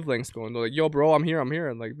cosmic wavelengths going. They're like, yo, bro, I'm here,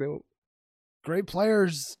 and like great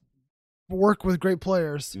players work with great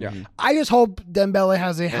players. Yeah. I just hope Dembele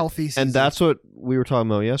has a healthy season. And that's what we were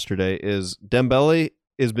talking about yesterday. Is Dembele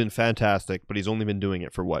has been fantastic, but he's only been doing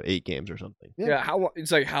it for 8 games or something. Yeah,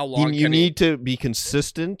 how long? You need to be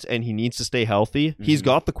consistent, and he needs to stay healthy. Mm-hmm. He's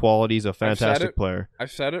got the qualities of a fantastic player.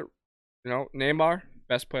 I've said it. You know, Neymar,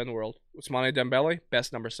 best player in the world. Ousmane Dembele,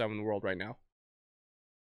 best number 7 in the world right now.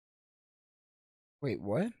 Wait,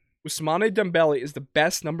 what? Ousmane Dembele is the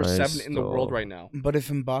best number 7 in the world right now. But if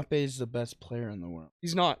Mbappe is the best player in the world,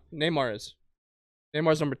 he's not. Neymar is.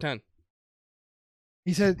 Neymar's number 10.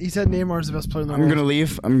 He said Neymar's the best player in the world. I'm gonna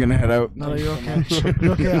leave. I'm gonna head out. No, you're okay.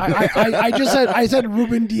 You're okay. I said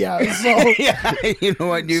Ruben Diaz. So yeah, you know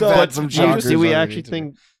what? You've had some shockers. Do we actually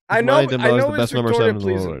think Dembele is the best number 7 in the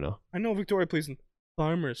world right now? I know Victoria pleasing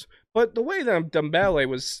farmers, but the way that Dembele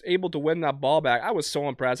was able to win that ball back, I was so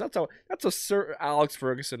impressed. That's a Sir Alex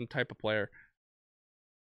Ferguson type of player.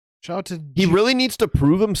 Shout out to he really needs to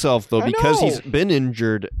prove himself though, because he's been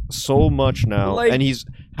injured so much now, and he's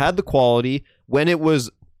had the quality. When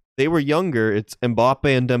they were younger, it's Mbappe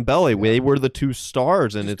and Dembele. Yeah. They were the 2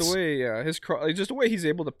 stars, and just the way he's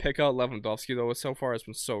able to pick out Lewandowski though so far has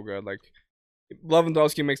been so good. Like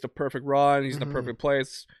Lewandowski makes the perfect run, he's in the perfect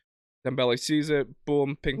place. Dembele sees it,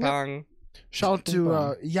 boom, ping pong. Shout out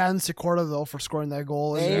to Jan Sikorda though for scoring that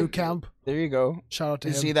goal in Nou Camp. There you go. Shout out to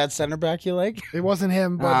him. See that center back you like? It wasn't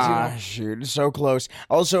him, but shoot, so close.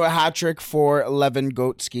 Also a hat trick for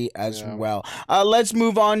Lewandowski as well. Let's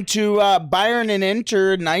move on to Bayern and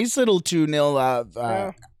Inter. Nice little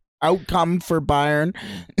 2-0 outcome for Bayern.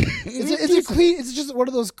 It's just one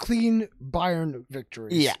of those clean Bayern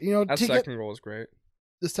victories. Yeah, you know, that second goal was great.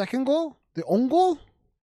 The second goal, the own goal.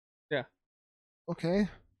 Yeah. Okay.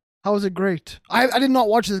 How was it great? I did not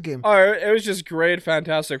watch this game. Oh, it was just great,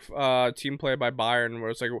 fantastic team play by Bayern.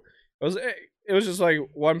 Where it's like it was just like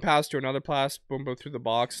one pass to another pass, boom, boom through the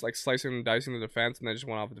box, like slicing and dicing the defense, and then just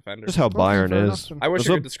went off the defender. Just how Bayern is. I wish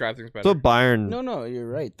I could describe things better. So Bayern. No, you're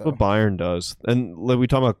right though. What Bayern does, and like we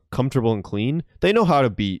talk about comfortable and clean. They know how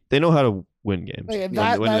to beat. They know how to win games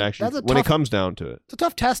when it comes down to it. It's a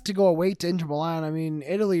tough test to go away to Inter Milan. I mean,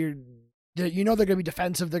 Italy. You know they're going to be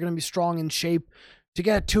defensive. They're going to be strong in shape. To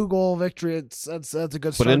get a 2-goal victory, that's a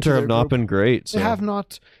good start. But Inter have not been great. So they have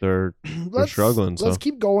not. They're struggling. Let's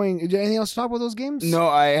keep going. Is there anything else to talk about those games? No,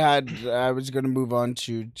 I was going to move on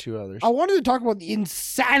to 2 others. I wanted to talk about the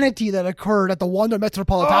insanity that occurred at the Wanda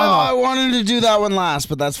Metropolitano. Oh, I wanted to do that one last,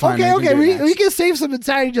 but that's fine. Okay. We can save some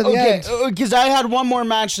insanity to the end. Because I had one more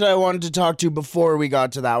match that I wanted to talk to before we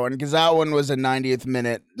got to that one, because that one was a 90th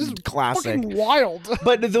minute classic. Fucking wild.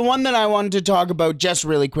 But the one that I wanted to talk about just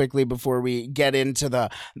really quickly before we get into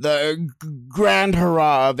the grand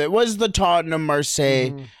hurrah of it was the Tottenham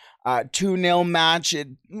Marseille 2-0 match. It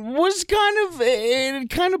was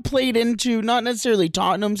kind of played into not necessarily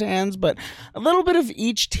Tottenham's hands, but a little bit of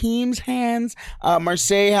each team's hands.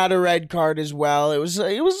 Marseille had a red card as well. It was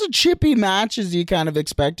a chippy match as you kind of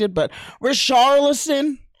expected, but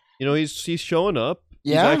Richarlison, you know, he's showing up.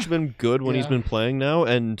 Yeah. He's actually been good when he's been playing now,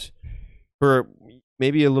 and for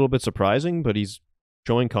maybe a little bit surprising, but he's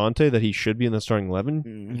showing Conte that he should be in the starting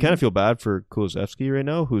 11. You kind of feel bad for Kulusevski right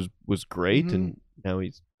now, was great, and now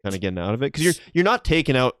he's kind of getting out of it because you're not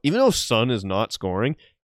taking out, even though Son is not scoring.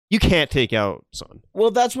 You can't take out Son.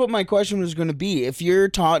 Well, that's what my question was going to be. If you're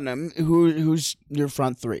Tottenham, who's your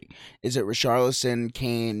front three? Is it Richarlison,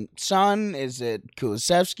 Kane, Son? Is it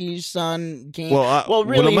Kulusevski, Son, Kane? Well,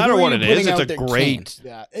 really, no matter what it is, it's a great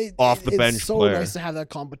off the bench player. It's so nice to have that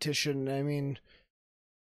competition. I mean,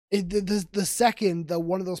 the second that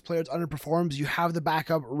one of those players underperforms, you have the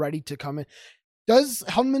backup ready to come in. Does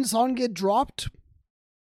Heung-min Son get dropped?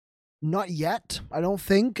 Not yet, I don't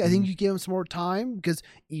think. I think you give him some more time because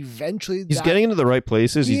eventually he's getting into the right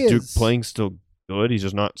places. He's playing still good. He's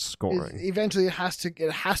just not scoring. Eventually, it has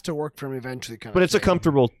to work for him. Eventually, but it's a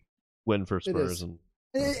comfortable win for Spurs.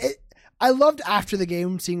 I loved after the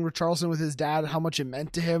game seeing Richarlison with his dad, how much it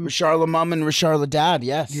meant to him. Richarla mum and Richarla dad.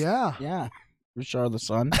 Yes. Yeah. Richarla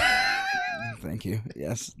son. Thank you.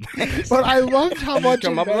 Yes. But I loved how much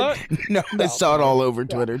come up with that? No, I saw it all over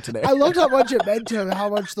Twitter today. I loved how much it meant to him, how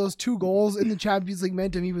much those 2 goals in the Champions League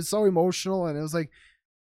meant to him. He was so emotional, and it was like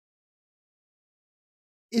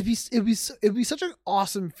it'd be such an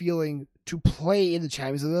awesome feeling to play in the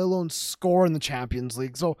Champions League, let alone score in the Champions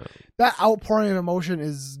League. So that outpouring of emotion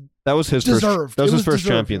that was his deserved. That was his first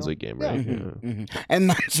Champions League game, right? Yeah. Mm-hmm.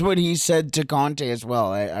 And that's what he said to Conte as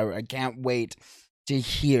well. I can't wait to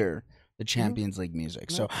hear the Champions League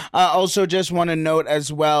music. So also just want to note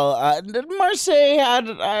as well, Marseille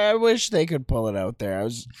I wish they could pull it out there.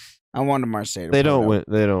 I wanted Marseille to They don't win.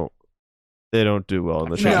 They don't do well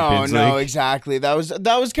in the Champions League. No, exactly. That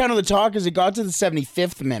was kind of the talk as it got to the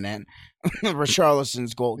 75th minute.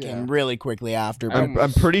 Richarlison's goal came really quickly after. But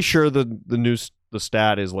I'm pretty sure the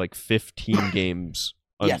stat is like 15 games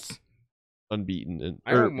unbeaten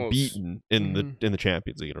beaten in the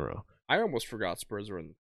Champions League in a row. I almost forgot Spurs were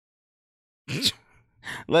in.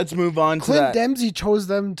 Let's move on to Clint Dempsey chose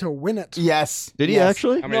them to win it. Yes. Did he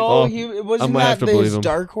actually? I mean, it wasn't that his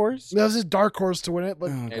dark horse? That was his dark horse to win it, but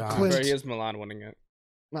Clint, he is Milan winning it.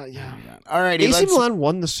 Yeah. All right. AC Milan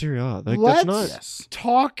won the Serie A. Let's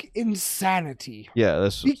talk insanity. Yeah,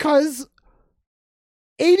 because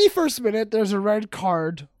 81st minute, there's a red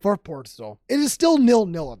card for Porto. It is still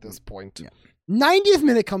 0-0 at this point. Yeah. 90th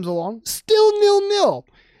minute comes along, still 0-0.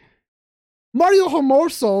 Mario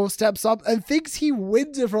Hermoso steps up and thinks he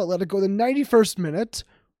wins it for Atletico the 91st minute.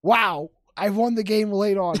 Wow, I've won the game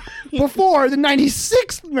late on. Before the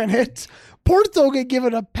 96th minute, Porto get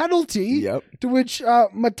given a penalty, to which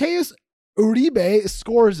Mateus Uribe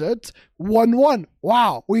scores it 1-1.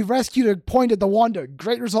 Wow, we've rescued a point at the Wanda.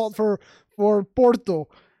 Great result for Porto.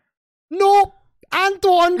 Nope,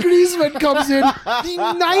 Antoine Griezmann comes in the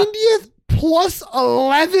 90th plus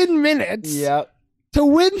 11 minutes. Yep. To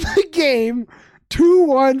win the game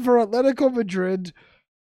 2-1 for Atletico Madrid.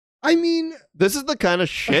 I mean, this is the kind of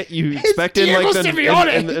shit you expect in like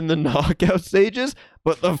in the knockout stages,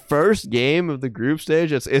 but the first game of the group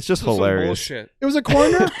stage, it's just hilarious. It was a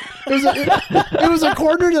corner. It was a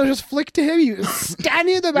corner that just flicked to him. He was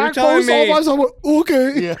standing at the back post.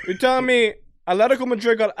 Okay. Yeah. You're telling me Atletico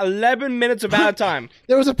Madrid got 11 minutes of added time?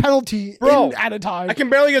 There was a penalty in added time. I can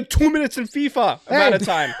barely get 2 minutes in FIFA of added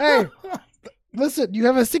time. Hey. Listen, you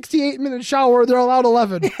have a 68-minute shower. They're allowed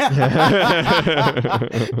 11. Yeah,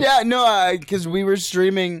 no, because we were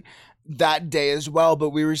streaming that day as well,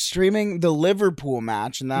 but we were streaming the Liverpool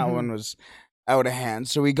match, and that one was out of hand.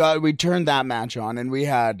 So we turned that match on, and we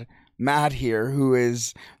had Matt here, who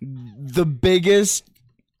is the biggest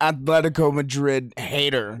Atletico Madrid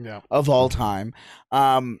hater of all time.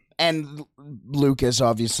 And Lucas,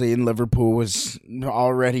 obviously, in Liverpool was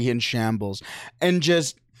already in shambles. And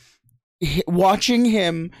just watching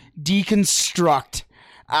him deconstruct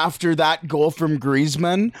after that goal from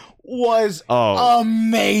Griezmann was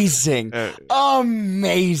amazing.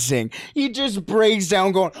 Amazing. He just breaks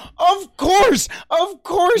down going, of course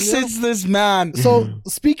it's this man. So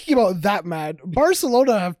speaking about that, man,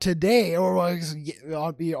 Barcelona have today, or was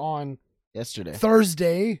be on yesterday,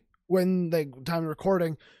 Thursday, when the time of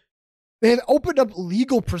recording, they have opened up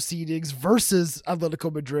legal proceedings versus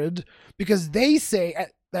Atletico Madrid because they say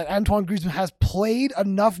that Antoine Griezmann has played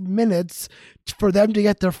enough minutes for them to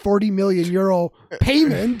get their 40 million euro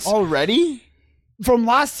payment already from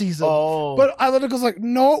last season. But Atletico's like,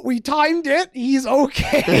 no, we timed it. He's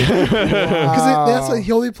okay. Because that's why he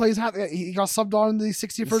only plays half. He got subbed on in the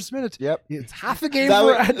 61st minute. Yep. It's half a game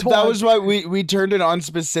for Antoine. That was why we turned it on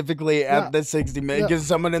specifically at the 60 minute because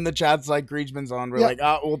someone in the chat's like, Griezmann's on. We're like,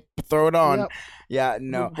 we'll throw it on. Yeah,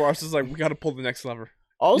 no. Barca's like, we got to pull the next lever.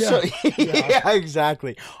 Also, yeah,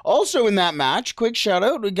 exactly. Also in that match, quick shout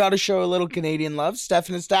out, we got to show a little Canadian love.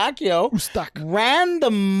 Stefan Eustáquio ran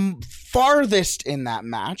the farthest in that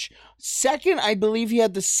match. Second, I believe he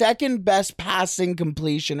had the second best passing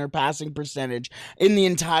completion or passing percentage in the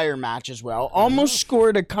entire match as well. Almost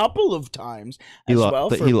scored a couple of times as well.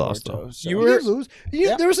 He lost though. So.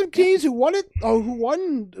 There were some Canadians who won it. Who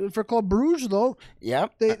won for Club Bruges though?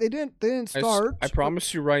 Yep. They didn't start. I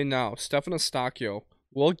promise you right now, Stefan Eustáquio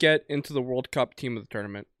will get into the World Cup team of the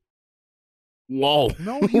tournament. Whoa.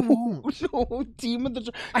 No, he won't. No, team of the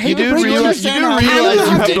You do realize you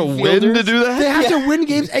have to win to do that? They have to win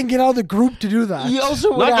games and get out of the group to do that. You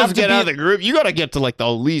also not just get out of the group. You got to get to like the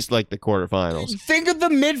least like the quarterfinals. Think of the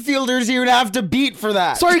midfielders he would have to beat for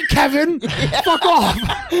that. Sorry, Kevin. Fuck off.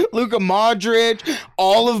 Luka Modric,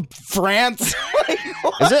 all of France.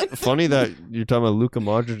 Is it funny that you're talking about Luka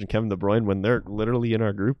Modric and Kevin De Bruyne when they're literally in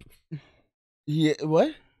our group? Yeah,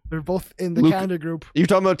 what? They're both in the Canada group. You're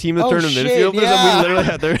talking about team of the tournament midfielders, yeah. and we literally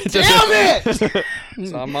had their. Damn it!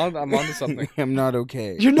 So I'm onto something. I'm not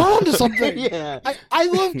okay. You're not onto something. Yeah. I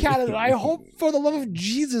love Canada. I hope for the love of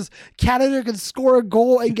Jesus, Canada can score a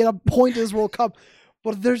goal and get a point in this World Cup.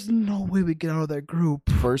 But there's no way we get out of that group.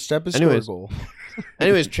 First step is score a goal.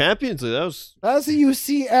 Anyways, Champions League. That's a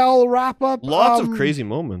UCL wrap up. Lots of crazy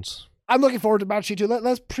moments. I'm looking forward to Match Day 2.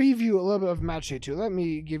 Let's preview a little bit of Match Day 2. Let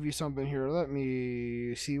me give you something here. Let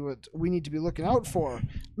me see what we need to be looking out for.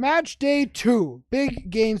 Match Day 2. Big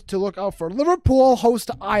games to look out for. Liverpool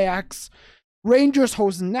host Ajax. Rangers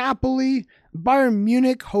host Napoli. Bayern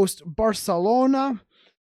Munich host Barcelona.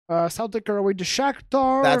 Celtic are away to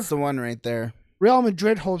Shakhtar. That's the one right there. Real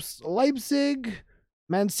Madrid hosts Leipzig.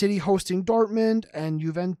 Man City hosting Dortmund. And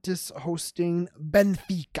Juventus hosting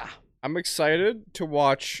Benfica. I'm excited to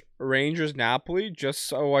watch Rangers Napoli just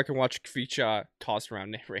so I can watch Kvicha toss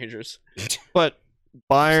around Rangers. But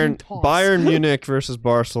Bayern Munich versus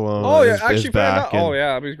Barcelona. Oh yeah, is actually, back. oh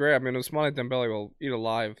yeah, that'd be great. I mean, Ousmane Dembele will eat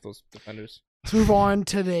alive those defenders. Let's move on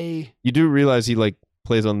today. You do realize he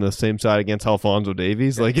plays on the same side against Alphonso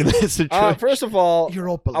Davies, in this situation. First of all,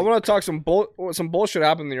 Europa League. I want to talk some bullshit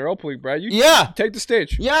happened in the Europa League, Brad. Take the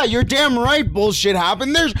stage. Yeah, you're damn right. Bullshit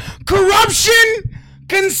happened. There's corruption.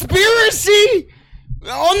 Conspiracy!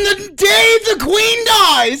 On the day the Queen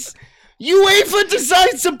dies, UEFA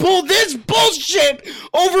decides to pull this bullshit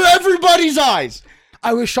over everybody's eyes.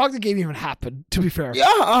 I was shocked the game even happened, to be fair. Yeah,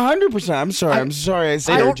 100%. I'm sorry. I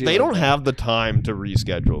said they don't have the time to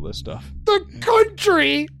reschedule this stuff. The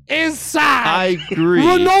country is sad. I agree.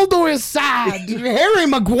 Ronaldo is sad. Harry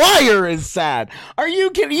Maguire is sad. Are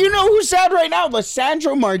you kidding? You know who's sad right now?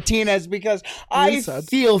 Lissandro Martinez, because I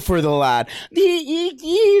feel for the lad.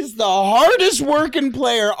 He's the hardest working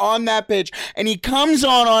player on that pitch, and he comes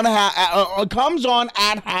on at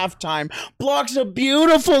halftime, blocks a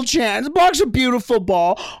beautiful chance, blocks a beautiful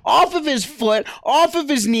ball off of his foot, off of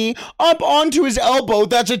his knee, up onto his elbow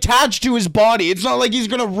that's attached to his body. It's not like he's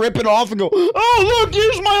gonna rip it off and go, oh look,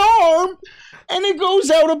 here's my arm, and it goes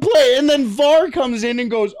out of play, and then VAR comes in and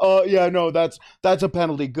goes, yeah, no, that's a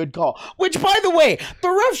penalty, good call. Which, by the way, the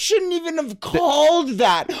ref shouldn't even have called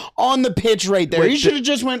that on the pitch right there. He should have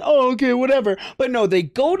just went, oh, okay, whatever. But no, they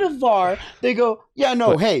go to VAR, they go, yeah,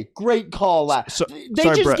 no, hey, great call, lad. They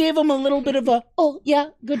just gave him a little bit of a, oh, yeah,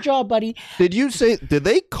 good job, buddy. Did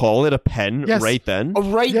they call it a pen right then?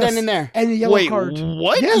 Right then and there. And a yellow card.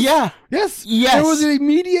 What? Yes. Yes. There was an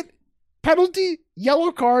immediate penalty,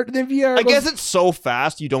 yellow card, then VAR. I guess it's so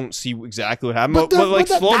fast you don't see exactly what happened. But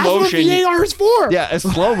slow motion. That's what VAR is for. Yeah, it's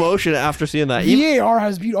slow motion after seeing that. VAR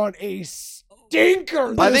has been on a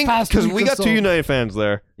stinker. I think because we got two United fans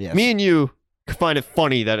there. Yes. Me and you find it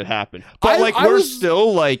funny that it happened. But we're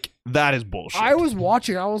still like, that is bullshit. I was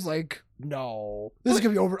watching, I was like, no. This is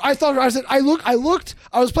gonna be over. I looked,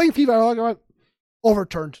 I was playing FIFA, I went,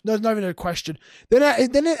 overturned. There's not even a question. Then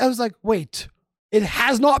I was like, wait. It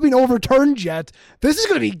has not been overturned yet. This is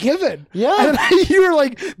going to be given. Yeah. And then you were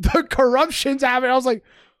like, the corruption's happening. I was like,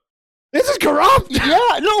 this is corrupt.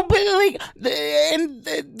 Yeah, no, but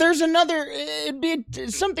there's another, it'd be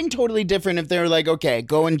something totally different if they were like, okay,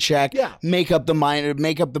 go and check, make up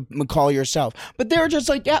the call yourself. But they were just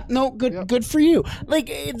like, yeah, no, good for you. Like,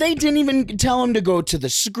 they didn't even tell him to go to the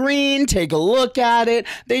screen, take a look at it.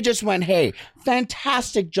 They just went, hey,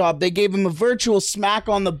 fantastic job. They gave him a virtual smack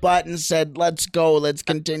on the butt and said, let's go, let's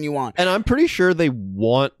continue on. And I'm pretty sure they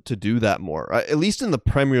want to do that more. At least in the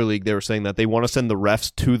Premier League, they were saying that they want to send the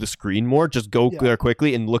refs to the screen more. Just go there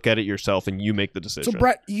quickly and look at it yourself and you make the decision. So,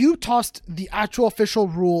 Brett, you tossed the actual official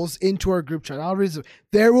rules into our group chat. I'll read them.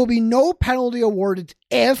 There will be no penalty awarded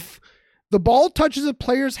if The ball touches a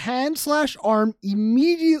player's hand/arm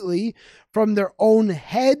immediately from their own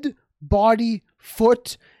head, body,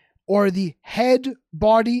 foot, or the head,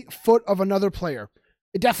 body, foot of another player.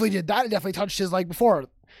 It definitely did that. It definitely touched his leg before.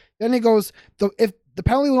 Then it goes, if the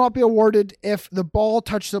penalty will not be awarded if the ball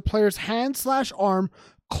touches a player's hand/arm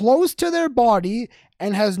close to their body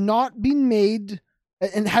and has not made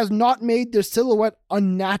their silhouette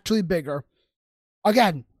unnaturally bigger.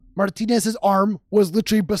 Again, Martinez's arm was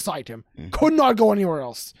literally beside him. Could not go anywhere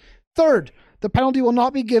else. Third, the penalty will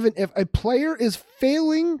not be given if a player is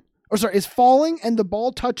falling and the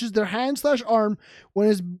ball touches their hand/arm when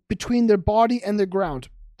it's between their body and the ground.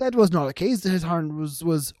 That was not the case. His hand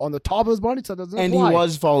was on the top of his body, so that doesn't apply. And he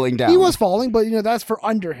was falling down. He was falling, but that's for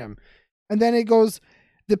under him. And then it goes,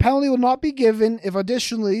 the penalty will not be given if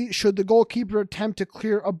additionally, should the goalkeeper attempt to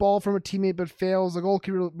clear a ball from a teammate but fails, the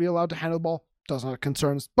goalkeeper will be allowed to handle the ball. Does not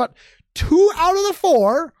concern us. But 2 out of the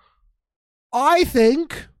 4, I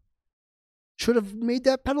think, should have made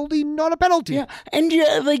that penalty not a penalty. Yeah, and you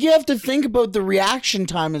have to think about the reaction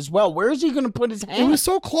time as well. Where is he going to put his hand? It was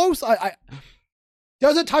so close.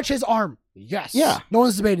 Does it touch his arm? Yes. Yeah. No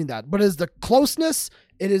one's debating that. But it's the closeness,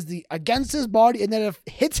 it is the against his body, and then it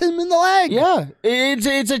hits him in the leg. Yeah.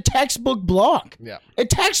 It's a textbook block. Yeah. A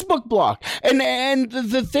textbook block. And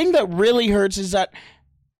the thing that really hurts is that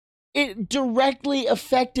it directly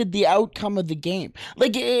affected the outcome of the game.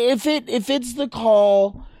 Like, if it's the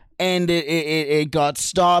call and it got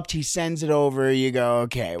stopped, he sends it over, you go,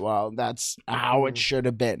 okay, well, that's how it should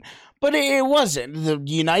have been. But it wasn't. The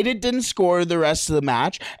United didn't score the rest of the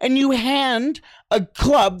match, and you hand a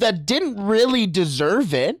club that didn't really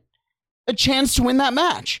deserve it a chance to win that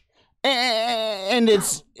match. And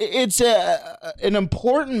it's an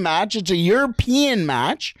important match. It's a European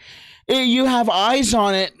match. You have eyes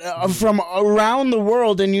on it from around the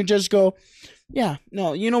world, and you just go, yeah,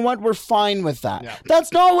 no, you know what? We're fine with that. Yeah.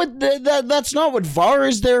 That's not what that's not what VAR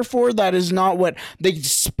is there for. That is not what the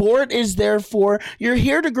sport is there for. You're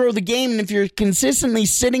here to grow the game, and if you're consistently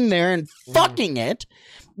sitting there and fucking it,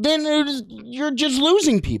 then you're just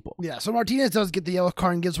losing people. Yeah, so Martinez does get the yellow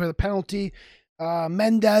card and gives away the penalty.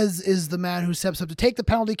 Mendez is the man who steps up to take the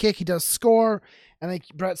penalty kick. He does score. And like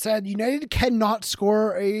Brett said, United cannot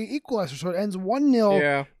score a equalizer, so it ends 1-0.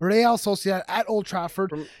 Yeah. Real Sociedad at Old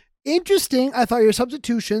Trafford. Interesting. I thought your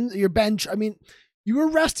substitutions, your bench, I mean, you were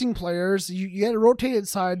resting players. You had a rotated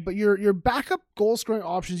side, but your backup goal scoring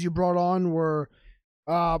options you brought on were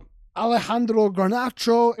Alejandro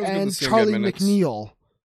Garnacho and Charlie McNeil.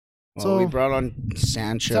 Well, so we brought on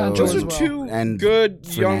Sancho. Those are two good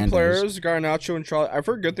young players, Garnacho and Charlie. I've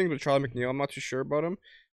heard good things about Charlie McNeil. I'm not too sure about him.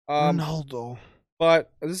 Ronaldo.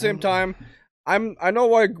 But at the same time, I know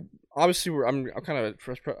why. Obviously, I'm kind of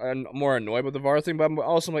more annoyed with the VAR thing, but I'm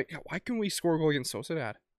also like, why can we score a goal against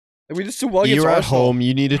Sociedad? Like, we just do well against You're at Arsenal. home.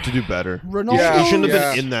 You needed to do better. Ronaldo, you shouldn't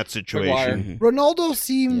have been in that situation. Ronaldo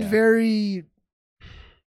seemed very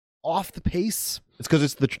off the pace. It's because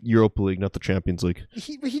it's the Europa League, not the Champions League.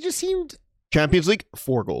 He just seemed... Champions League,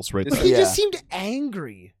 4 goals right there. He just seemed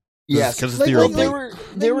angry. Yes, because it's the Europa League.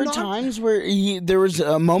 There were times where there was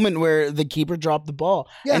a moment where the keeper dropped the ball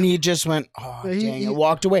and he just went, dang it,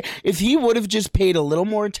 walked away. If he would have just paid a little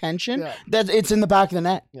more attention, that it's in the back of the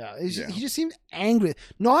net. Yeah, he just seemed angry,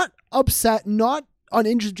 not upset, not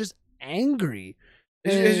uninterested, just angry.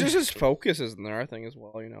 It's just his focus isn't there, I think, as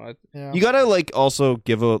well. You gotta also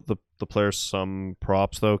give the players some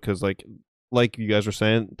props though, because like you guys were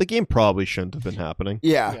saying, the game probably shouldn't have been happening.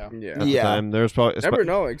 Yeah. At the time, there's probably never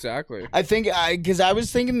know exactly. I think because I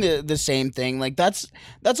was thinking the same thing. Like that's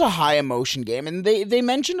a high emotion game, and they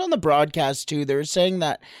mentioned on the broadcast too. They were saying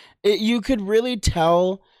that you could really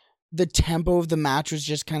tell the tempo of the match was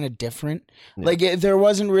just kind of different. Yeah. Like there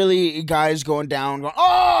wasn't really guys going down,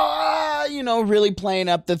 really playing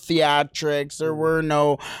up the theatrics. There were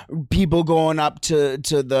no people going up to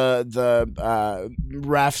the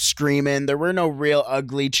ref screaming. There were no real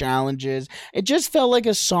ugly challenges. It just felt like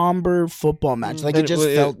a somber football match. Like it just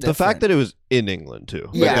felt different. The fact that it was in England too.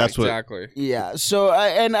 Yeah, that's exactly. Yeah. So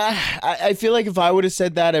I feel like if I would have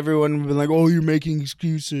said that, everyone would be like, "Oh, you're making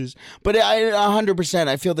excuses." But 100%,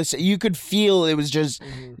 I feel this. You could feel it was just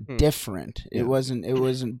different. Yeah. It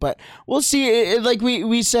wasn't. But we'll see. Like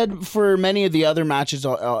we said for many of the other matches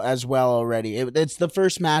as well already. It's the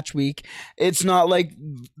first match week. It's not like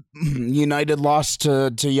United lost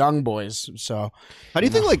to Young Boys. So how do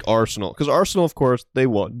you think Arsenal? Because Arsenal, of course, they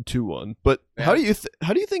won 2-1. But how do you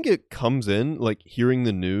think it comes in? Like hearing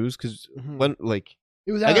the news, because when it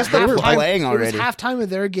It was I guess they were playing already. It was halftime of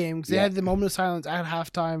their game because they had the moment of silence at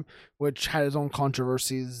halftime, which had its own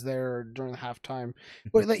controversies there during the halftime.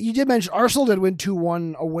 But like you did mention, Arsenal did win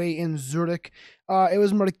 2-1 away in Zurich. It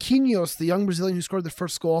was Marquinhos, the young Brazilian, who scored the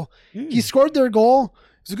first goal. He scored their goal.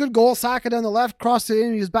 It was a good goal. Saka down the left, crossed it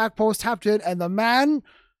in. He was back post, tapped it, and the man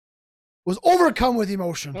was overcome with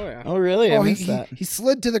emotion. Oh, yeah. Oh, really? I missed that. He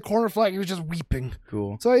slid to the corner flag. He was just weeping.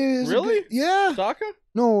 Cool. So he was really? Yeah. Saka?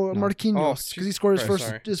 No, Marquinhos, because he scored his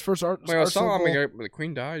first Arsenal goal. The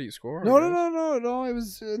Queen died. He scored. No. It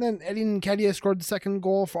was, and then Eddie Nketiah scored the second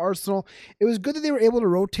goal for Arsenal. It was good that they were able to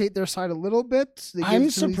rotate their side a little bit.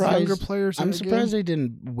 I'm surprised. I'm surprised they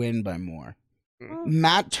didn't win by more.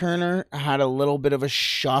 Matt Turner had a little bit of a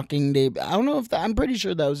shocking debut. I don't know if I'm pretty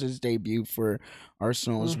sure that was his debut for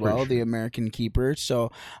Arsenal as well, the American keeper.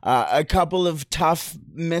 So a couple of tough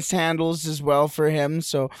mishandles as well for him.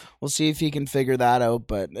 So we'll see if he can figure that out.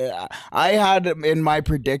 But I had in my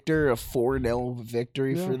predictor a 4-0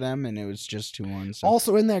 victory for them, and it was just 2-1. So.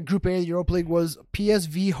 Also in that Group A of the Europa League was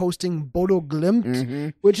PSV hosting Bodo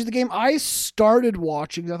Glimt, which is the game I started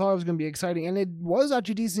watching because I thought it was going to be exciting, and it was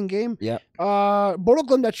actually a decent game. Yeah. Bodo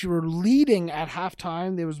Glimt actually were leading at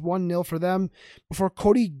halftime. There was 1-0 for them before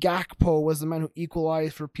Cody Gakpo was the man who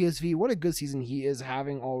equalized for PSV. What a good season he is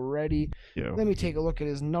having already. Yeah. Let me take a look at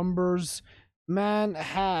his numbers. Man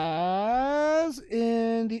has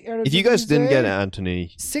in the Eredivisie. If you guys didn't get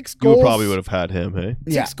Anthony, 6 goals. You probably would have had him, hey?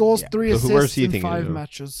 6 goals, 3 assists in 5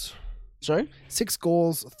 matches. Sorry? 6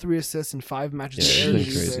 goals, 3 assists in 5 matches. Yeah,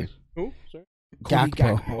 it's crazy. Who? Sorry?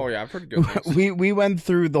 Gakpo. Oh yeah, I've heard good things. We went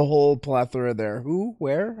through the whole plethora there. Who?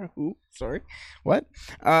 Where? Who? Sorry. What?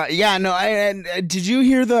 Yeah. No. Did you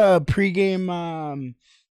hear the pregame?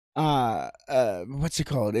 What's it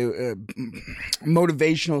called?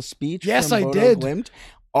 Motivational speech. Yes, I did. Glimt.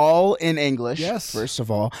 All in English, first of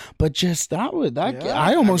all, but just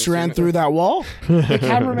I almost ran through that wall. The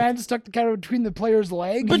cameraman stuck the camera between the player's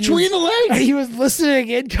legs. Between the legs, he was listening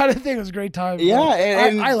in, kind of thing. It was a great time. Yeah,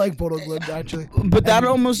 and I like Bodo Glimt actually. But that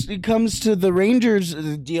almost comes to the Rangers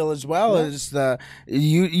deal as well. Yeah. Is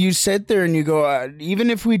you sit there and you go, even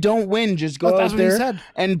if we don't win, just go out there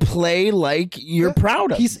and play like you're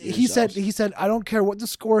proud of. He said, I don't care what the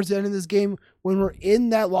score is at the end of this game. When we're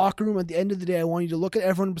in that locker room at the end of the day, I want you to look at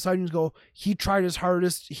everyone beside you and go, he tried his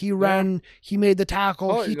hardest. He ran. He made the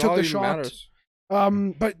tackle. He took the shot.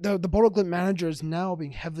 But the Bodo Glimt manager is now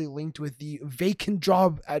being heavily linked with the vacant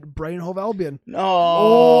job at Brighton Hove Albion.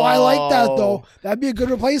 Oh, I like that, though. That'd be a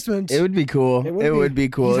good replacement. It would be cool. It would be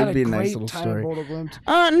cool. It'd be a nice little story.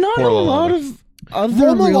 Not a lot of...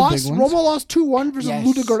 Roma lost 2-1 versus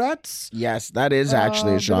Ludogorets. Yes, that is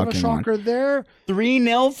actually a shocking shocker one. There.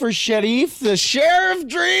 3-0 for Sheriff. The Sheriff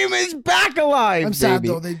Dream is back alive. I'm sad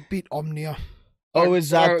though. They beat Omnia. Oh, is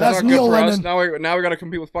that? That's Neil Lennon. Now we got to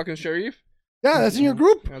compete with fucking Sheriff. Yeah, that's in your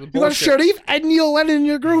group. You got Sheriff and Neil Lennon in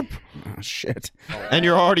your group. Oh shit! And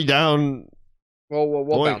you're already down. Well,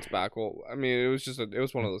 we'll bounce back. Well, I mean, it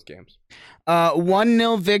was one of those games.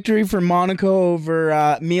 1-0 victory for Monaco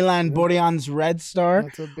over Milan Borjan's Red Star.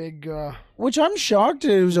 That's a big... Which I'm shocked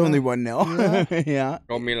it was only 1-0. Yeah.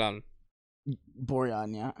 Go Milan.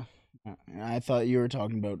 Borjan, yeah. I thought you were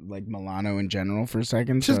talking about like Milano in general for a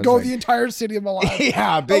second. Just go the entire city of Milan.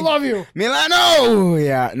 Yeah, I love you. Milano!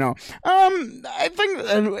 Yeah, no. I think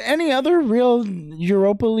any other real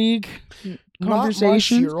Europa League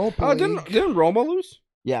conversation? Didn't Roma lose?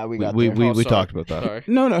 Yeah, we talked about that. Sorry.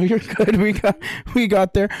 No, you're good. We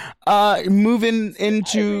got there. Moving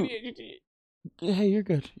into. Hey, you're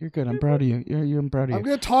good. You're good. I'm proud of you. I'm proud of you. I'm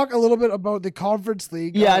going to talk a little bit about the Conference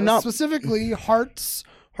League. Yeah, specifically Hearts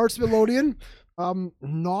Midlothian.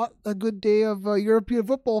 Not a good day of European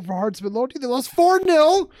football for Hearts Midlothian. They lost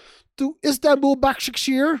 4-0 to Istanbul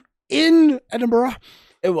Başakşehir in Edinburgh.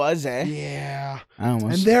 It was, eh? Yeah.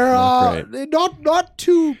 And they're not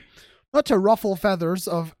to ruffle feathers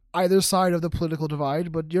of either side of the political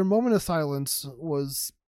divide, but your moment of silence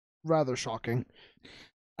was rather shocking.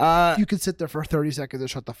 You could sit there for 30 seconds and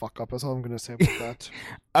shut the fuck up. That's all I'm going to say about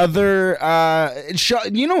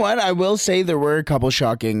that. You know what? I will say there were a couple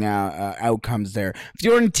shocking outcomes there.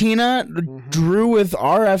 Fiorentina drew with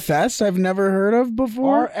RFS, I've never heard of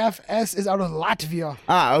before. RFS is out of Latvia.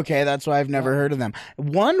 Okay. That's why I've never heard of them.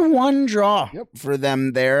 1-1 draw for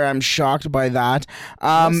them there. I'm shocked by that.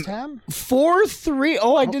 West Ham? 4-3.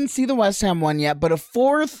 Oh, I didn't see the West Ham one yet, but a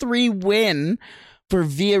 4-3 win for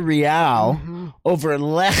Villarreal over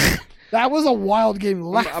Lech. That was a wild game.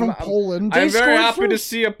 Lech from Poland. I'm very happy to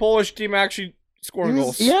see a Polish team actually scoring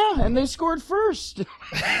goals. Yeah, and they scored first.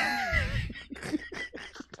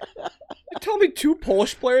 Tell me 2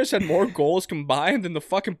 Polish players had more goals combined than the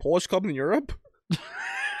fucking Polish club in Europe?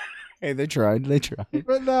 Hey, they tried.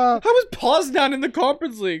 But How was Poznan in the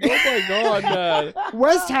Conference League? Oh my god, man.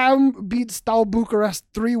 West Ham beat Steaua Bucharest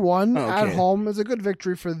 3-1 at home. It was a good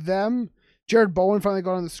victory for them. Jared Bowen finally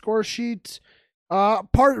got on the score sheet.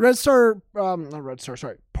 Partizan, not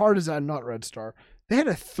Red Star. They had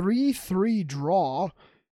a 3-3 draw,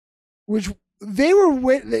 which they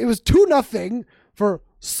were it was 2-0 for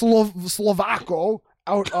Slovako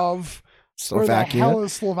out of Slovakia. Where the hell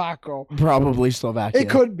is Slovako? Probably Slovakia. It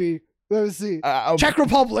could be. Let's see. Czech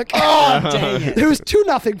Republic. Oh, dang it. It was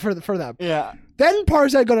 2-0 for them. Yeah. Then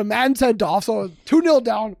Partizan got a man sent off, so 2-0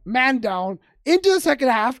 down, man down. Into the second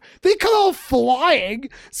half, they come out flying,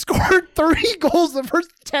 scored 3 goals the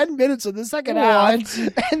first 10 minutes of the second half,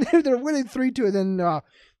 and they're winning 3-2. And then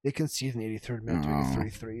they conceded in the 83rd minute,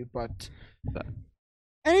 3-3. But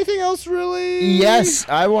anything else really? Yes,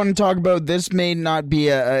 I want to talk about this. May not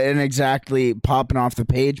be an exactly popping off the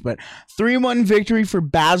page, but 3-1 victory for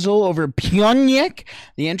Basel over Pjanic.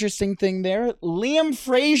 The interesting thing there, Liam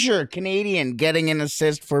Fraser, Canadian, getting an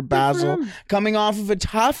assist for Basel, coming off of a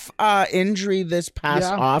tough injury this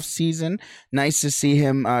past off season. Nice to see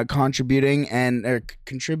him contributing, and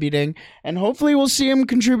hopefully we'll see him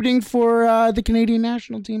contributing for the Canadian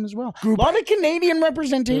national team as well. A lot of Canadian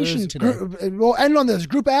representation today. We'll end on this.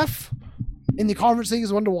 Group F in the Conference League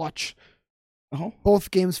is one to watch.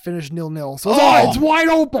 Both games finished 0-0. So it's wide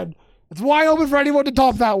open. It's wide open for anyone to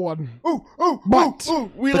top that one.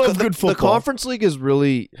 We love good football. The Conference League is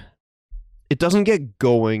really... It doesn't get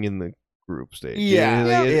going in the group stage.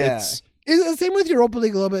 It's the same with Europa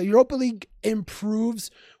League a little bit. Europa League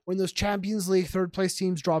improves when those Champions League third place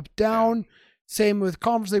teams drop down. Same with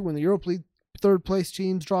Conference League when the Europa League third place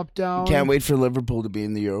teams drop down. Can't wait for Liverpool to be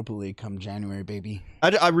in the Europa League come January, baby.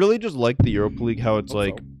 I really just like the Europa League, how it's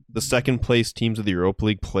like the second place teams of the Europa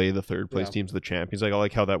League play the third place teams of the Champions. Like, I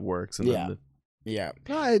like how that works. And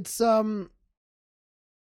It's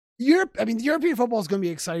Europe. I mean, the European football is going to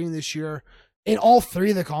be exciting this year in all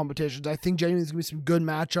 3 of the competitions. I think genuinely there's going to be some good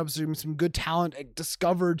matchups. There's going to be some good talent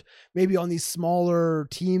discovered maybe on these smaller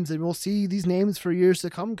teams, and we'll see these names for years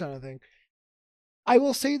to come, kind of thing. I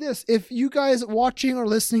will say this, if you guys watching or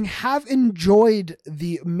listening have enjoyed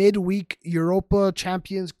the midweek Europa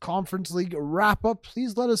Champions Conference League wrap-up,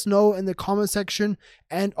 please let us know in the comment section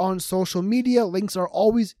and on social media. Links are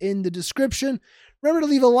always in the description. Remember to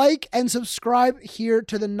leave a like and subscribe here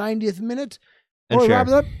to the 90th minute. Before we wrap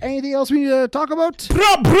it up, anything else we need to talk about?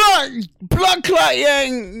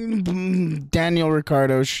 Daniel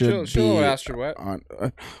Ricciardo should be Astrid Wet.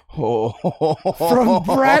 From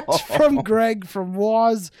Brett, from Greg, from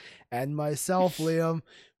Waz, and myself, Liam.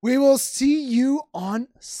 We will see you on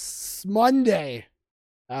Monday.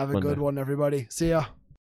 Have a good one, everybody. See ya.